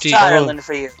 Make me some Off tea. to Ireland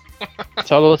for you.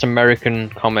 It's all those American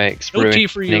comics No tea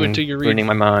for you until you read. Ruining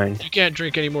my mind. You can't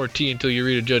drink any more tea until you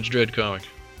read a Judge Dredd comic.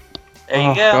 There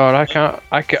you go. God,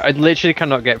 I literally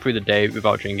cannot get through the day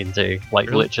without drinking tea. Like,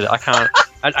 Really? literally, I can't.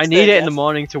 I need it in the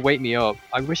morning to wake me up.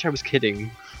 I wish I was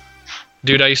kidding.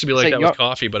 Dude, I used to be like It's that like with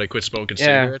coffee, but I quit smoking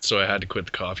Yeah. cigarettes, so I had to quit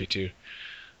the coffee too.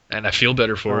 And I feel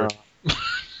better for it.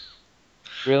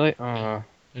 Really?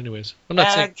 Anyways, I'm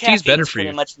not saying tea's better for pretty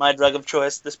you. much my drug of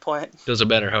choice at this point. Doesn't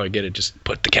matter how I get it, just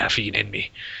put the caffeine in me.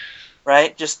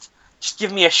 Right? Just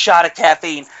give me a shot of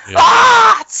caffeine. Yeah.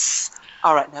 Ah!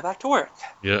 Alright, now back to work.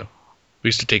 Yeah. We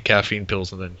used to take caffeine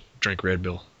pills and then drink Red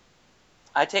Bull.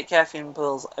 I take caffeine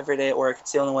pills every day at work.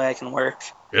 It's the only way I can work.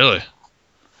 Really?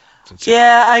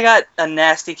 Yeah, I got a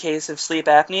nasty case of sleep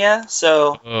apnea,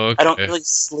 so I don't really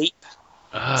sleep.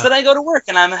 So then I go to work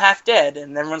and I'm half dead,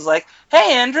 and everyone's like,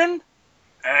 "Hey, Andren."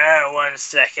 1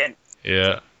 second.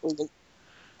 Yeah.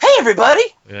 Hey, everybody.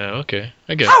 Yeah, okay.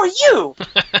 I get it. How are you?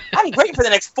 I'm great for the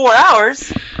next 4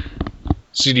 hours.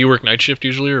 So do you work night shift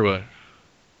usually, or what?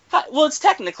 Well, it's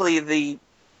technically the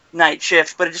night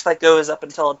shift, but it just goes up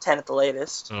until 10 at the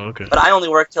latest. Oh, okay. But I only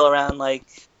work till around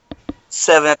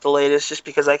 7 at the latest, just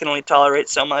because I can only tolerate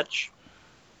so much.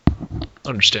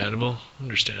 Understandable.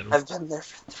 I've been there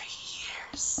for 3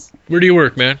 years. Where do you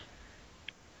work, man?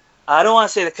 I don't want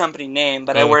to say the company name,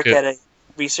 but I work at a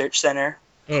research center.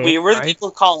 Oh, We're the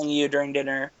people calling you during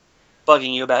dinner,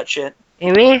 bugging you about shit.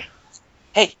 Oh, really?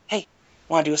 Hey,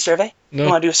 want to do a survey? No. You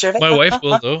want to do a survey? My wife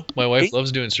will, though. My wife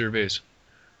loves doing surveys.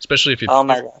 Especially if you... Oh,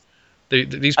 my God.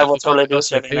 These I will people totally do a cost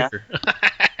their survey now. paper.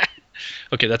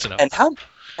 Okay, that's enough. And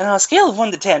on a scale of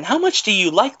 1 to 10, how much do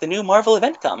you like the new Marvel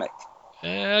event comic?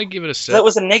 I give it a 7. That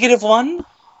was a -1?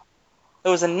 It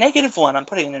was a -1. I'm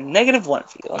putting in a -1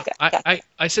 for you. Okay.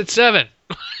 I said 7.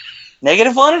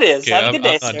 -1 it is. Okay, Have a good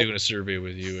day, I'm not sir. doing a survey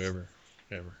with you ever.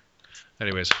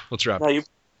 Anyways, let's wrap. No, you...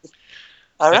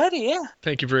 Alrighty, yeah.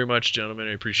 Thank you very much, gentlemen.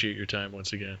 I appreciate your time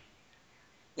once again.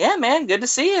 Yeah, man. Good to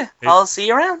see you. Hey. I'll see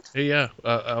you around. Hey, yeah.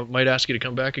 I might ask you to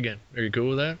come back again. Are you cool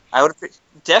with that? I would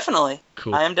definitely.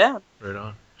 Cool. I am down. Right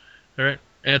on. All right,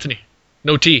 Anthony.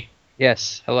 No tea.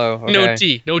 Yes. Hello. Okay. No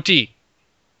tea. No tea.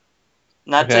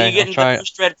 Not until you get into the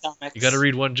Judge Dredd comics. You got to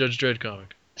read one Judge Dredd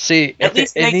comic. See, At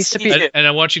least it needs to be. And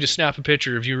I want you to snap a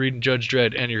picture of you reading Judge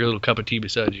Dredd and your little cup of tea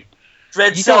beside you.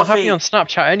 Dread You don't have selfie. me on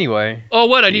Snapchat anyway. Oh,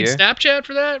 what? I Do need you? Snapchat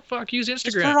for that? Fuck, use Just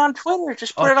put Instagram. it on Twitter.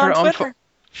 Just put it on Twitter.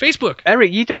 Facebook.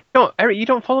 Eric, you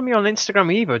don't follow me on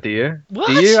Instagram either, do you? What?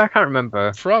 Do you? I can't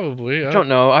remember. Probably. I don't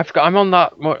know. I'm on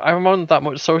that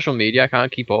much social media. I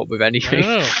can't keep up with I anything.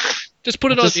 don't know. Just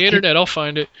put it on the internet. I'll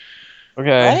find it.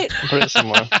 Okay. Right? Put it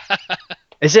somewhere.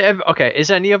 Is it okay? Is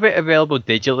any of it available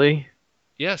digitally?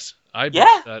 Yes, I do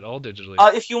that all digitally.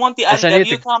 If you want the Is any of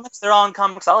IDW comics, they're all on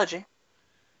Comixology.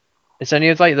 Is any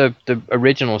of the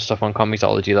original stuff on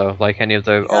Comixology though? Like any of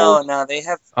the No, they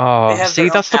have. Oh, they have see,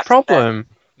 their own that's the app for that. problem.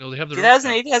 No, they have the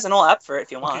 2008 has an whole app for it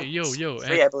if you want. Okay, yo, It's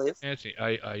free, I believe. Anthony,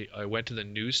 I went to the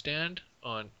newsstand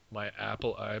on my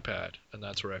Apple iPad, and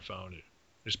that's where I found it.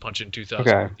 Just punch in 2000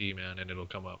 AD, man, and it'll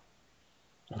come up.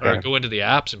 Okay. Or go into the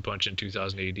apps and punch in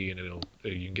 2000 AD, and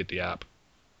you can get the app.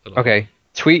 Okay,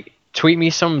 tweet me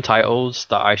some titles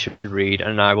that I should read,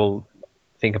 and I will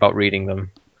think about reading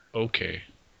them. Okay.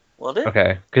 Will do.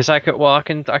 Okay, because I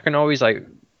can always I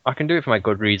can do it for my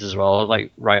Goodreads as well.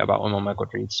 Like write about them on my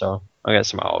Goodreads, so I'll get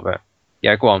some out of it.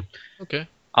 Yeah, go on. Okay.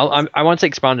 I want to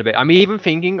expand a bit. I'm even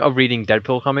thinking of reading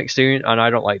Deadpool comics soon, and I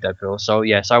don't like Deadpool, so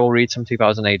yes, I will read some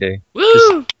 2000 AD.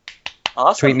 Woo!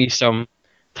 Awesome. Tweet me some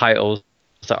titles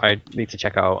that I need to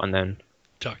check out, and then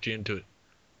Talked you into it.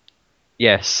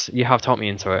 yes, you have talked me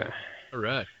into it. All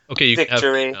right. Okay, you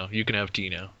Victory. can have tea now. You can have tea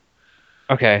now.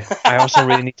 Okay, I also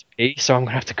really need to pee, so I'm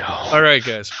gonna have to go. All right,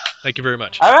 guys. Thank you very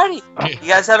much. Alrighty. You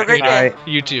guys have a great day. Bye.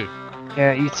 You too.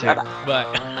 Yeah, you too. Bye-bye.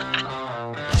 Bye.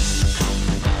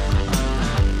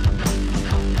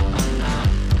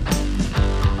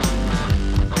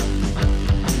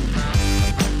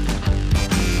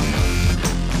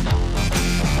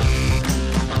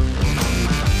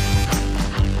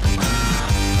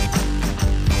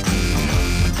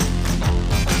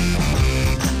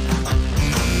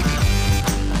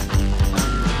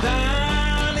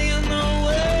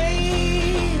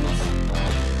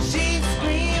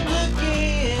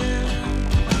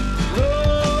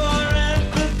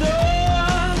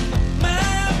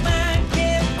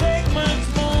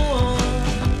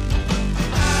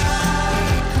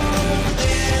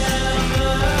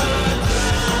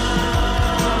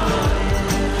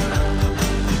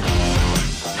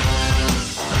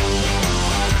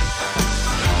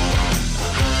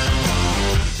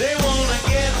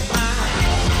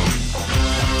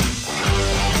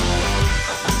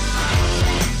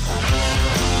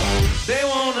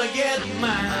 get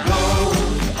mine.